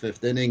chased in the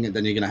fifth inning, and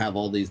then you're going to have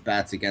all these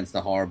bats against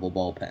the horrible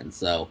bullpen.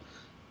 So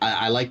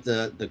I like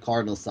the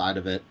Cardinals side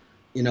of it.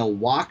 You know,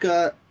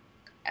 Waka,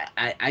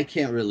 I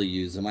can't really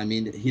use him. I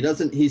mean, he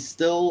doesn't. He's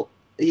still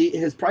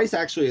his price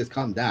actually has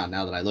come down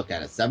now that I look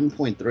at it.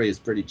 7.3 is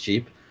pretty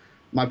cheap.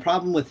 My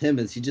problem with him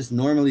is he just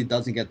normally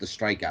doesn't get the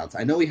strikeouts.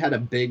 I know he had a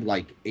big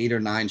like 8 or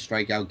 9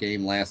 strikeout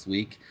game last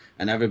week,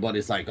 and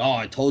everybody's like, "Oh,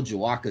 I told you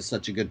Waka's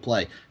such a good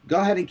play." Go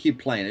ahead and keep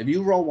playing. If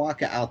you roll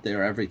Waka out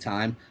there every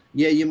time,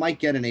 yeah, you might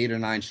get an 8 or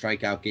 9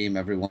 strikeout game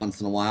every once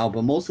in a while,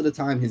 but most of the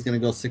time he's going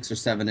to go 6 or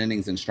 7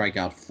 innings and strike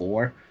out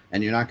 4,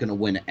 and you're not going to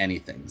win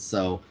anything.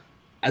 So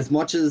as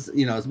much as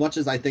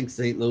I think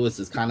St. Louis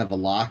is kind of a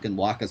lock and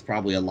Waka's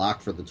probably a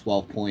lock for the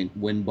 12-point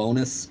win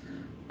bonus,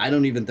 I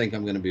don't even think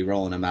I'm going to be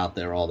rolling him out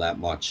there all that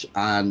much.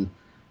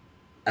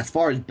 As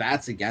far as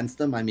bats against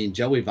him, I mean,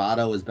 Joey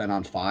Votto has been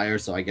on fire,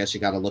 so I guess you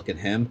got to look at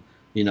him.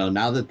 You know,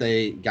 now that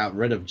they got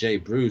rid of Jay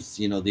Bruce,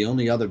 you know, the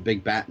only other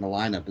big bat in the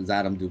lineup is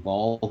Adam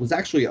Duvall, who's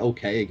actually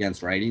okay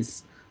against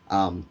righties.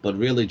 But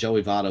really,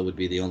 Joey Votto would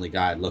be the only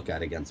guy I'd look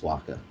at against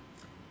Waka.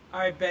 All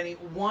right, Benny,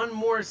 one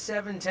more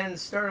 7:10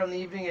 start on the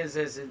evening. As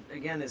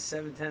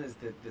 7:10 is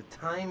the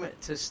time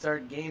to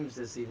start games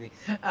this evening.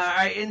 All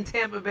right, in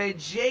Tampa Bay,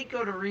 Jake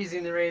Odorizzi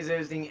and the Rays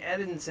hosting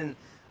Edinson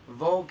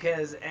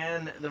Volquez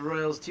and the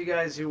Royals, two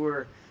guys who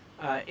were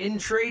in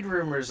trade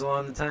rumors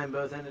along the time,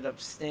 both ended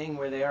up staying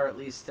where they are, at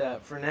least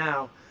for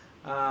now.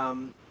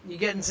 You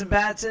getting some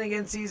bats in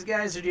against these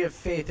guys, or do you have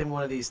faith in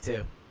one of these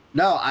two?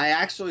 No, I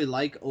actually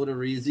like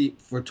Odorizzi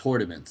for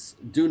tournaments.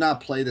 Do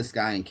not play this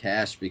guy in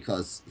cash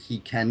because he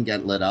can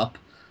get lit up.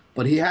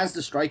 But he has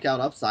the strikeout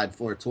upside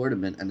for a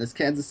tournament, and this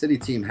Kansas City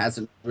team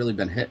hasn't really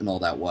been hitting all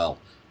that well.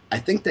 I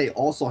think they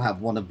also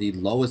have one of the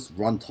lowest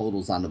run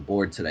totals on the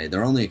board today.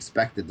 They're only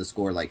expected to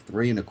score like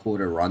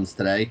 3.25 runs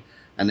today,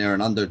 and they're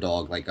an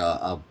underdog, like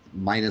a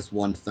minus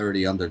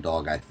 130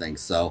 underdog, I think.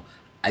 So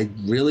I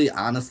really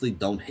honestly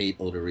don't hate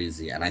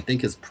Odorizzi, and I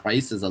think his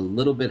price is a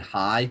little bit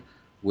high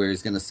where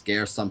he's going to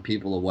scare some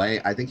people away.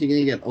 I think you're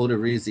going to get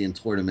Odorizzi in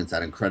tournaments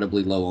at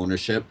incredibly low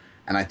ownership,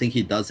 and I think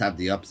he does have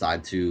the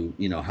upside to,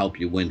 you know, help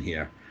you win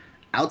here.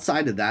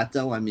 Outside of that,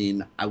 though, I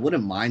mean, I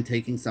wouldn't mind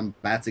taking some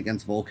bats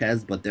against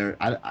Volquez, but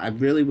I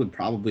really would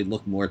probably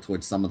look more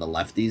towards some of the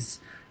lefties,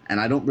 and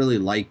I don't really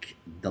like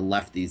the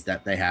lefties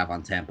that they have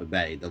on Tampa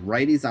Bay. The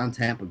righties on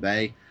Tampa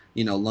Bay,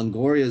 you know,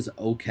 Longoria's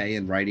okay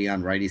in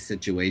righty-on-righty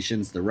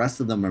situations. The rest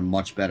of them are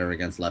much better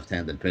against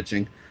left-handed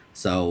pitching,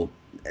 so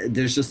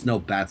there's just no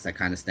bats that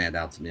kind of stand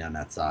out to me on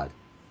that side.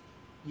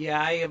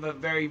 Yeah, I have a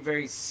very,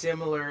 very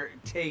similar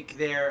take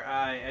there.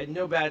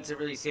 No bats that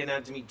really stand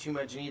out to me too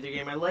much in either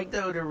game. I like the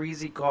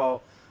Odorizzi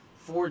call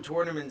for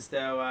tournaments,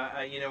 though.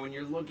 You know, when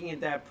you're looking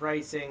at that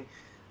pricing,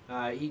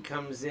 he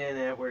comes in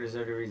at, where does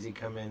Odorizzi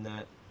come in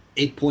at?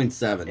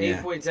 8.7,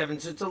 yeah.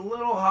 8.7, so it's a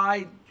little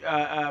high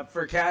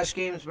for cash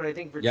games, but I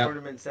think for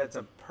tournaments that's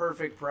a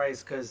perfect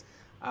price because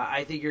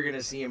I think you're going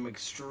to see him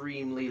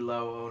extremely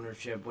low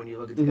ownership when you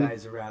look at the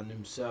guys around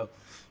him. So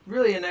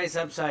really a nice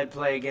upside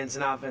play against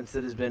an offense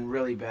that has been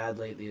really bad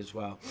lately as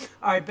well.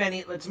 All right,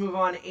 Benny, let's move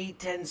on.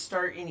 8:10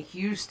 start in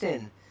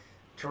Houston.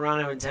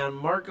 Toronto in town.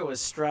 Marco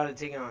Estrada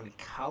taking on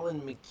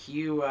Colin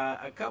McHugh.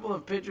 A couple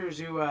of pitchers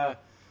who, I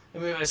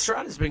mean,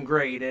 Estrada's been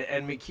great,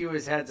 and McHugh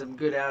has had some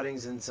good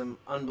outings and some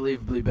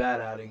unbelievably bad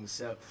outings.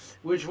 So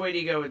which way do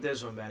you go with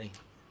this one, Benny?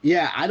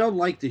 Yeah, I don't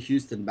like the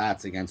Houston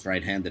bats against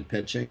right-handed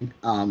pitching.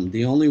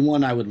 The only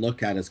one I would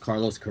look at is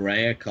Carlos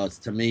Correa, because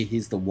to me,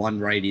 he's the one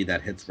righty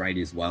that hits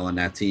righties well on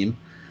that team.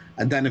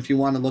 And then if you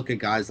want to look at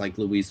guys like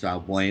Luis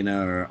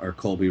Valbuena or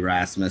Colby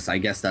Rasmus, I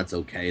guess that's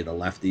okay, the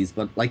lefties.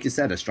 But like you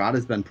said,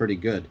 Estrada's been pretty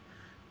good.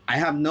 I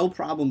have no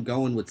problem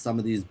going with some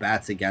of these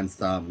bats against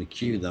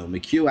McHugh, though.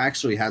 McHugh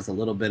actually has a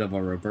little bit of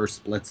a reverse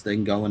splits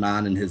thing going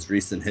on in his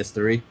recent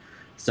history.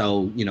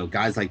 So, you know,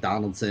 guys like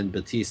Donaldson,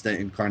 Batista, and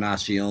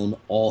Encarnacion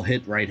all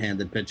hit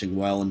right-handed pitching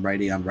well in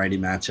righty-on-righty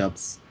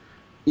matchups.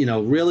 You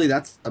know, really,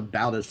 that's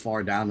about as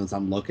far down as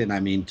I'm looking. I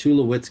mean,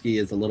 Tulowitzki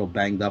is a little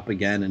banged up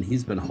again, and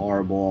he's been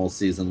horrible all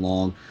season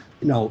long.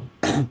 You know,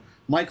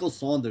 Michael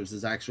Saunders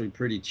is actually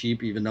pretty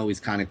cheap, even though he's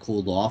kind of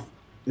cooled off.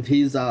 If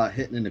he's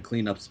hitting in a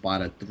cleanup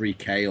spot at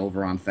 3K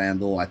over on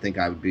FanDuel, I think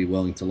I would be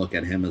willing to look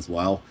at him as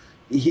well.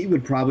 He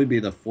would probably be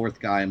the fourth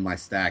guy in my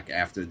stack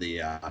after the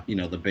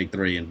the big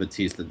three in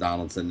Batista,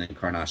 Donaldson, and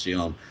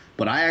Encarnacion.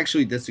 But I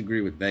actually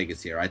disagree with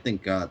Vegas here. I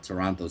think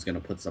Toronto's going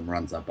to put some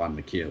runs up on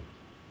McHugh.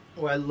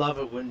 Oh, I love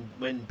it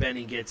when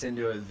Benny gets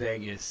into it with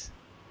Vegas.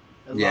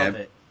 I love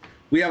it.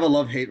 We have a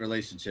love-hate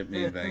relationship,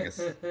 me and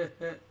Vegas.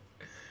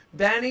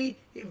 Benny,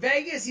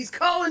 Vegas, he's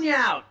calling you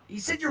out. He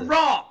said you're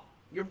wrong.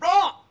 You're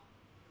wrong.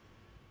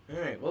 All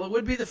right. Well, it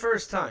would be the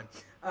first time.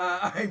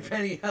 All right,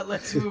 Benny,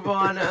 let's move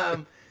on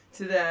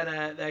to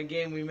that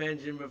game we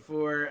mentioned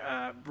before.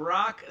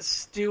 Brock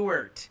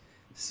Stewart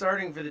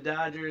starting for the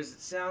Dodgers. It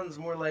sounds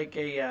more like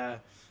a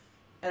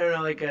I don't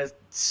know, like a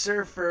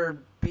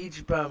surfer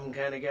beach bum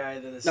kind of guy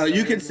than a. No,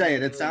 you can say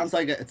it. It sounds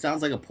like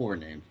a poor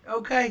name.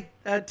 Okay,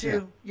 that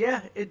too.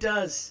 Yeah, it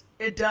does.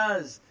 It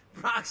does.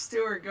 Brock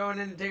Stewart going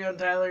in to take on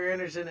Tyler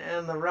Anderson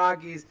and the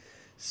Rockies.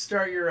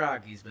 Start your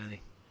Rockies,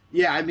 Benny.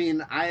 Yeah, I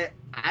mean,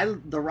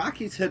 the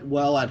Rockies hit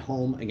well at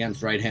home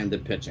against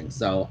right-handed pitching.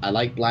 So I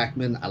like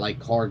Blackman. I like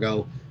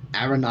Cargo.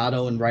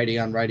 Arenado in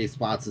righty-on-righty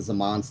spots is a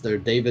monster.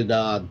 David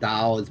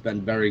Dow has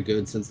been very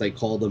good since they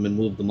called him and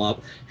moved him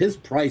up. His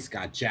price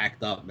got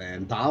jacked up,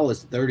 man. Dow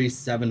is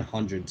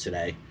 $3,700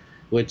 today,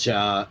 which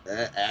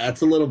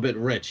that's a little bit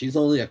rich. He's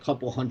only a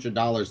couple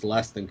 $100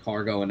 less than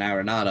Cargo and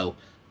Arenado.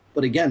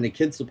 But again, the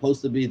kid's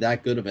supposed to be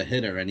that good of a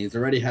hitter, and he's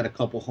already had a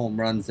couple home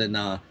runs and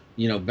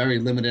very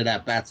limited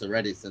at-bats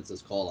already since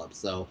his call-up.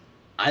 So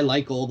I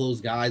like all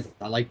those guys.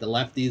 I like the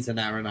lefties and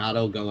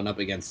Arenado going up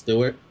against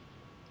Stewart.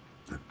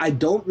 I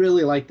don't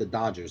really like the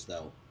Dodgers,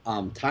 though.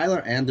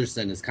 Tyler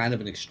Anderson is kind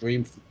of an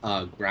extreme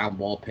ground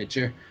ball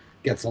pitcher.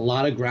 Gets a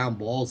lot of ground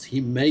balls.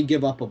 He may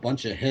give up a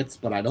bunch of hits,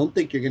 but I don't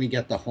think you're going to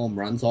get the home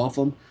runs off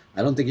him.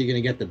 I don't think you're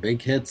going to get the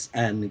big hits.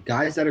 And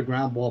guys that are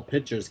ground ball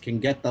pitchers can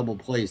get double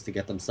plays to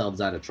get themselves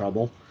out of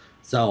trouble.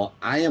 So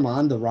I am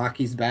on the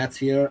Rockies bats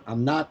here.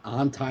 I'm not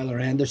on Tyler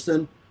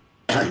Anderson,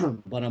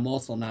 but I'm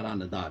also not on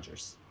the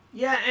Dodgers.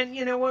 Yeah, and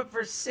you know what?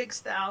 For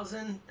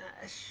 $6,000,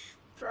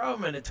 throw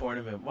him in a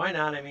tournament. Why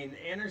not? I mean,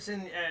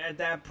 Anderson at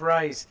that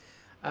price,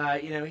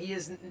 he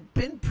has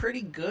been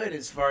pretty good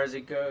as far as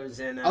it goes.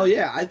 And oh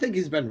yeah, I think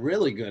he's been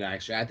really good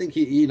actually. I think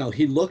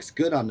he looks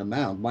good on the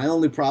mound. My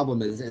only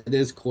problem is it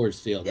is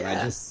Coors Field, and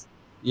I just,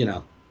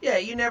 Yeah,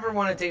 you never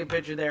want to take a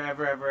picture there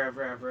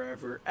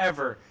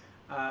ever.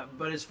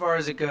 But as far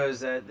as it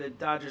goes, the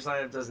Dodgers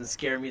lineup doesn't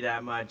scare me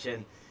that much,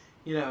 and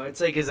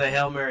it's like as a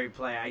Hail Mary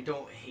play. I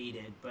don't hate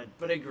it,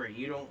 but agree,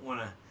 you don't want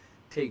to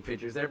take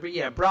pictures there. But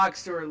yeah, Brock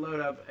Stewart load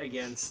up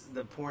against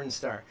the porn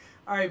star.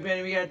 All right,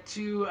 Benny, we got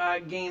two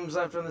games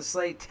left on the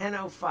slate.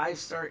 10:05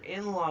 start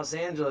in Los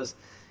Angeles.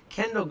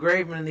 Kendall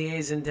Graveman and the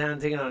A's in town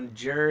taking on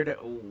Jared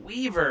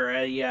Weaver.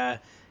 A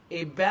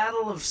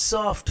battle of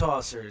soft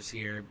tossers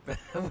here.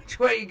 Which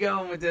way you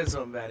going with this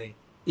one, Benny?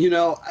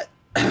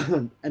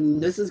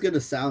 And this is going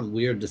to sound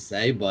weird to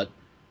say, but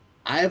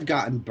I have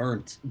gotten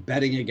burnt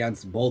betting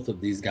against both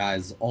of these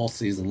guys all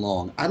season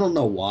long. I don't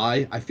know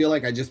why. I feel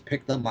like I just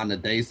pick them on the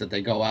days that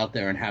they go out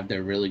there and have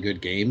their really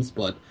good games,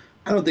 but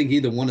I don't think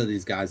either one of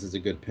these guys is a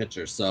good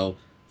pitcher. So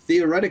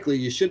theoretically,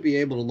 you should be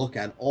able to look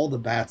at all the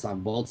bats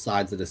on both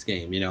sides of this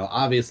game.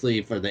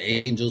 Obviously for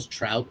the Angels,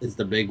 Trout is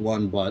the big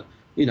one, but,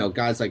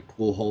 guys like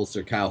Pujols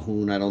or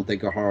Calhoun I don't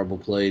think are horrible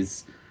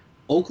plays.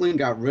 Oakland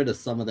got rid of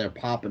some of their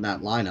pop in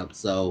that lineup,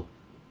 so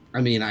I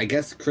mean, I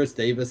guess Chris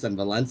Davis and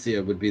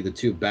Valencia would be the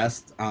two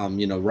best.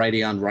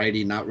 Righty on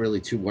righty, not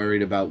really too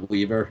worried about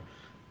Weaver.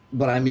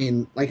 But I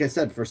mean, like I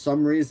said, for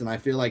some reason, I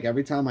feel like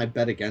every time I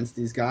bet against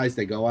these guys,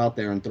 they go out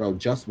there and throw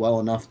just well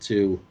enough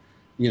to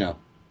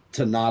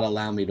not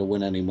allow me to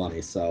win any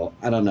money. So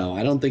I don't know.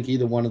 I don't think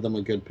either one of them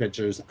are good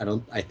pitchers.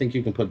 I think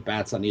you can put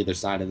bats on either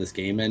side of this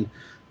game in,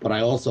 but I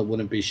also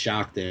wouldn't be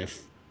shocked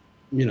if,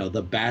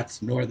 the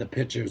bats nor the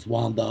pitchers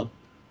wound up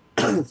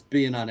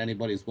being on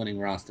anybody's winning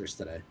rosters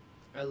today.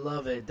 I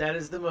love it. That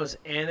is the most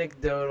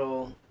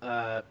anecdotal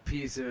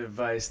piece of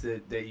advice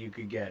that you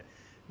could get.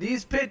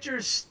 These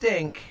pitchers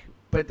stink,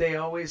 but they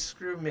always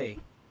screw me.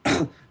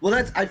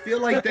 Well, I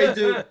feel like they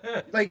do.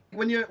 Like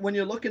when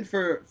you're looking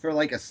for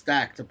like a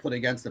stack to put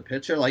against a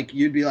pitcher, like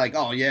you'd be like,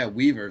 oh yeah,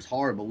 Weaver's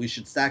horrible. We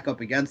should stack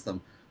up against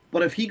them.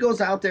 But if he goes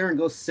out there and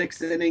goes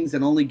 6 innings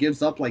and only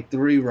gives up like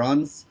 3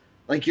 runs,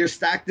 like your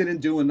stack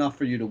didn't do enough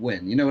for you to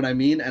win. You know what I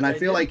mean? And I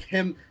feel like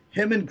him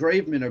and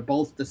Graveman are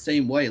both the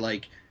same way.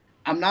 Like,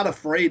 I'm not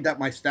afraid that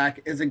my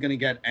stack isn't going to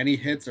get any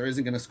hits or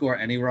isn't going to score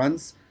any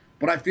runs.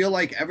 But I feel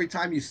like every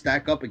time you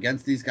stack up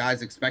against these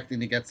guys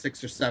expecting to get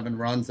 6 or 7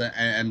 runs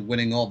and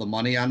winning all the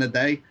money on a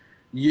day,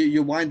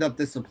 you wind up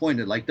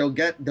disappointed. Like they'll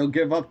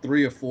give up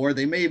 3 or 4.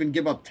 They may even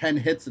give up 10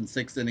 hits in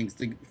 6 innings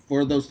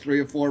for those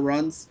 3 or 4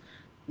 runs.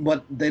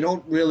 But they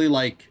don't really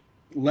like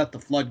let the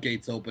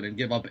floodgates open and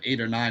give up 8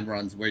 or 9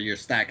 runs where your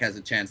stack has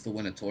a chance to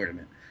win a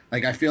tournament.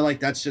 Like, I feel like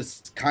that's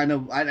just kind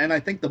of, and I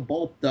think the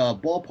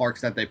ballparks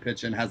that they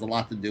pitch in has a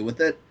lot to do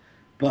with it.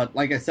 But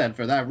like I said,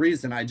 for that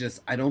reason, I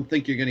don't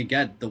think you're going to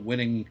get the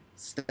winning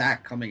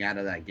stack coming out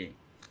of that game.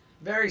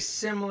 Very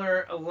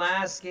similar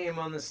last game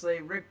on the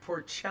slate. Rick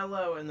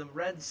Porcello and the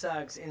Red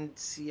Sox in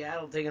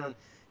Seattle taking on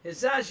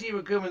Hisashi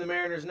Iwakuma and the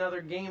Mariners.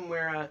 Another game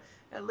where,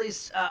 at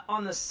least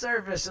on the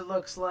surface, it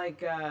looks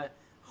like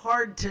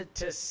hard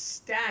to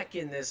stack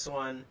in this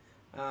one.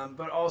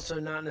 But also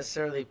not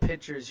necessarily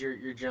pitchers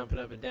you're jumping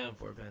up and down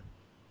for, Ben.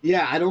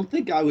 Yeah, I don't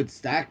think I would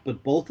stack,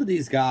 but both of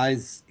these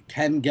guys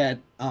can give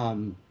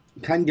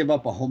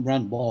up a home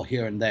run ball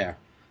here and there.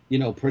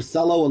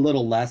 Porcello a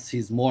little less.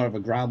 He's more of a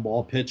ground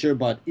ball pitcher,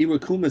 but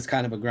Iwakuma is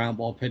kind of a ground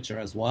ball pitcher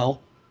as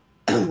well.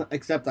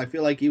 Except I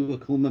feel like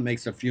Iwakuma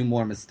makes a few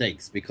more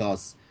mistakes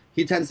because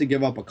he tends to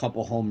give up a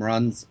couple home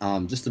runs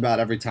just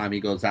about every time he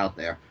goes out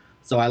there.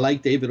 So I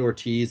like David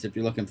Ortiz if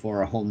you're looking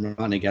for a home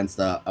run against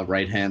a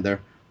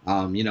right-hander.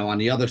 On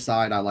the other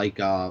side, I like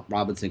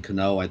Robinson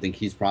Cano. I think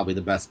he's probably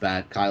the best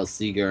bet. Kyle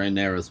Seager in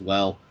there as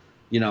well.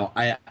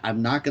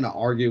 I'm not going to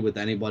argue with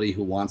anybody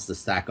who wants to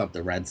stack up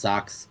the Red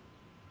Sox.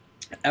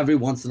 Every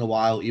once in a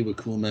while,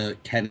 Iwakuma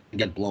can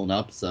get blown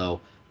up, so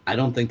I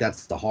don't think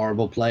that's the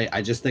horrible play.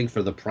 I just think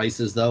for the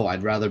prices, though,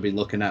 I'd rather be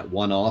looking at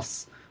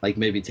one-offs, like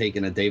maybe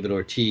taking a David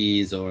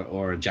Ortiz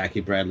or a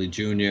Jackie Bradley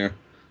Jr.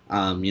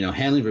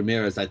 Hanley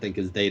Ramirez, I think,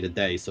 is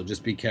day-to-day, so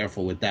just be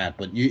careful with that.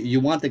 But you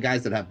want the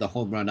guys that have the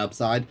home run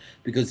upside,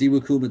 because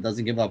Iwakuma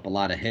doesn't give up a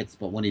lot of hits,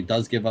 but when he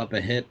does give up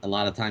a hit, a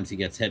lot of times he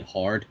gets hit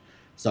hard.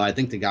 So I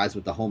think the guys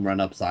with the home run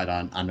upside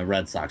on the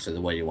Red Sox are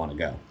the way you want to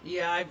go.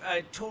 Yeah,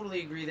 I totally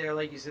agree there.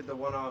 Like you said, the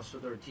one-offs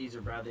with Ortiz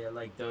or Bradley, I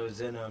like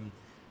those. And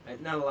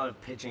not a lot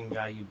of pitching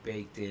value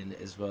baked in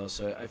as well.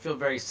 So I feel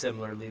very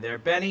similarly there.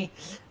 Benny,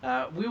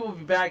 we will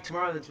be back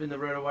tomorrow. That's been the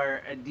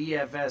RotoWire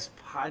DFS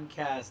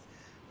podcast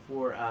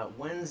for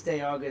Wednesday,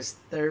 August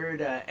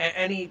 3rd.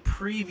 Any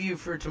preview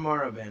for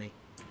tomorrow, Benny?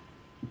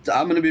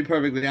 I'm going to be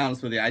perfectly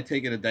honest with you. I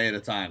take it a day at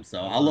a time.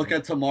 So I'll look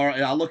at tomorrow.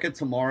 I'll look at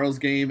tomorrow's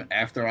game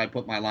after I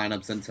put my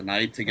lineups in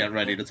tonight to get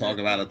ready to talk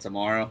about it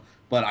tomorrow.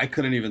 But I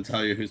couldn't even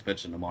tell you who's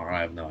pitching tomorrow.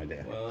 I have no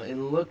idea. Well,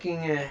 in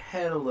looking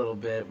ahead a little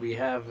bit, we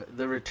have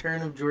the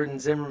return of Jordan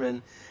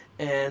Zimmerman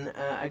and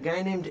a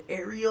guy named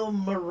Ariel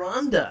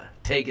Miranda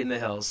taking the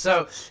hill.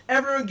 So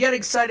everyone get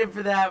excited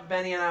for that.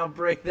 Benny and I will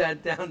break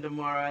that down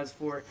tomorrow. As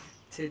for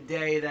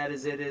today, that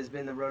is it. It has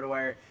been the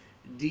RotoWire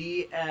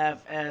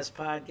DFS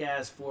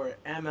podcast for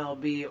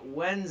MLB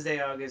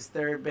Wednesday, August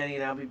 3rd. Benny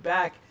and I'll be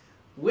back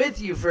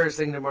with you first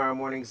thing tomorrow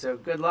morning. So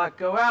good luck.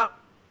 Go out.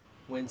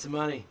 Win some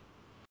money.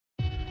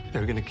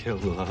 They're going to kill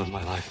the love of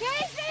my life.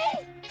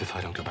 Casey! If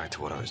I don't go back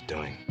to what I was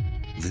doing.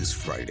 This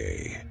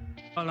Friday.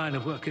 Our line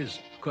of work is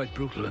quite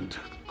brutal and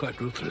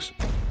quite ruthless.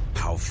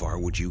 How far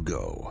would you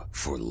go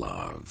for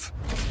love?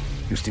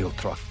 You steal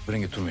truck,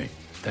 bring it to me.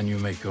 Then you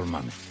make your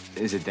money.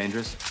 Is it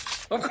dangerous?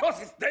 Of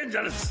course it's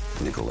dangerous!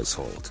 Nicholas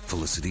Hoult,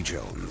 Felicity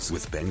Jones,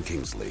 with Ben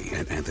Kingsley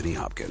and Anthony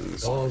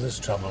Hopkins. All this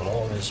trouble,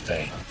 all this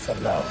pain, for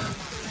love.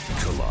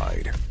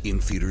 Collide, in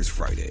theaters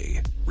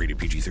Friday. Rated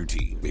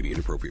PG-13, may be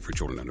inappropriate for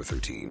children under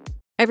 13.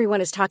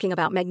 Everyone is talking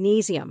about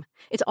magnesium.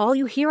 It's all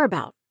you hear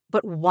about.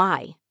 But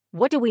why?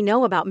 What do we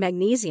know about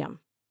magnesium?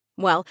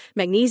 Well,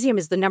 magnesium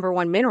is the number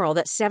one mineral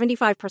that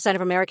 75%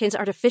 of Americans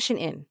are deficient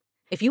in.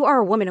 If you are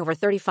a woman over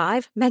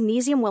 35,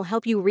 magnesium will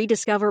help you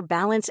rediscover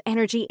balance,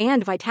 energy,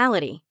 and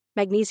vitality.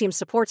 Magnesium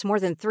supports more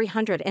than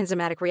 300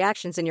 enzymatic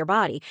reactions in your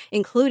body,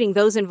 including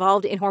those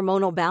involved in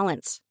hormonal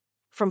balance.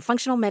 From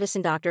functional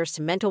medicine doctors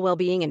to mental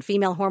well-being and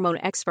female hormone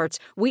experts,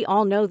 we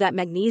all know that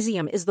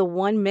magnesium is the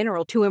one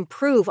mineral to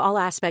improve all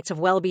aspects of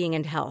well-being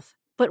and health.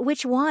 But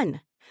which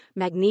one?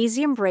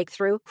 Magnesium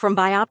Breakthrough from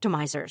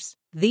Bioptimizers,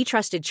 the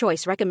trusted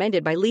choice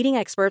recommended by leading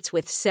experts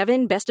with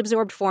 7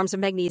 best-absorbed forms of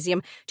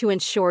magnesium to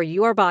ensure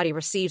your body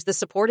receives the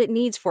support it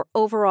needs for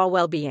overall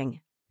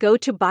well-being. Go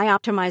to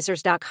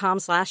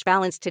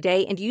bioptimizers.com/balance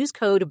today and use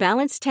code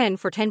BALANCE10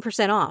 for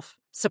 10% off.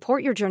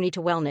 Support your journey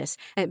to wellness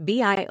at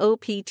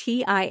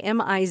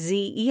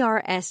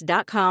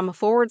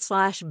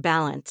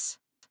bioptimizers.com/balance.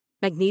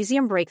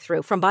 Magnesium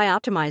Breakthrough from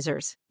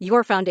Bioptimizers,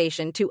 your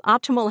foundation to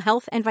optimal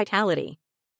health and vitality.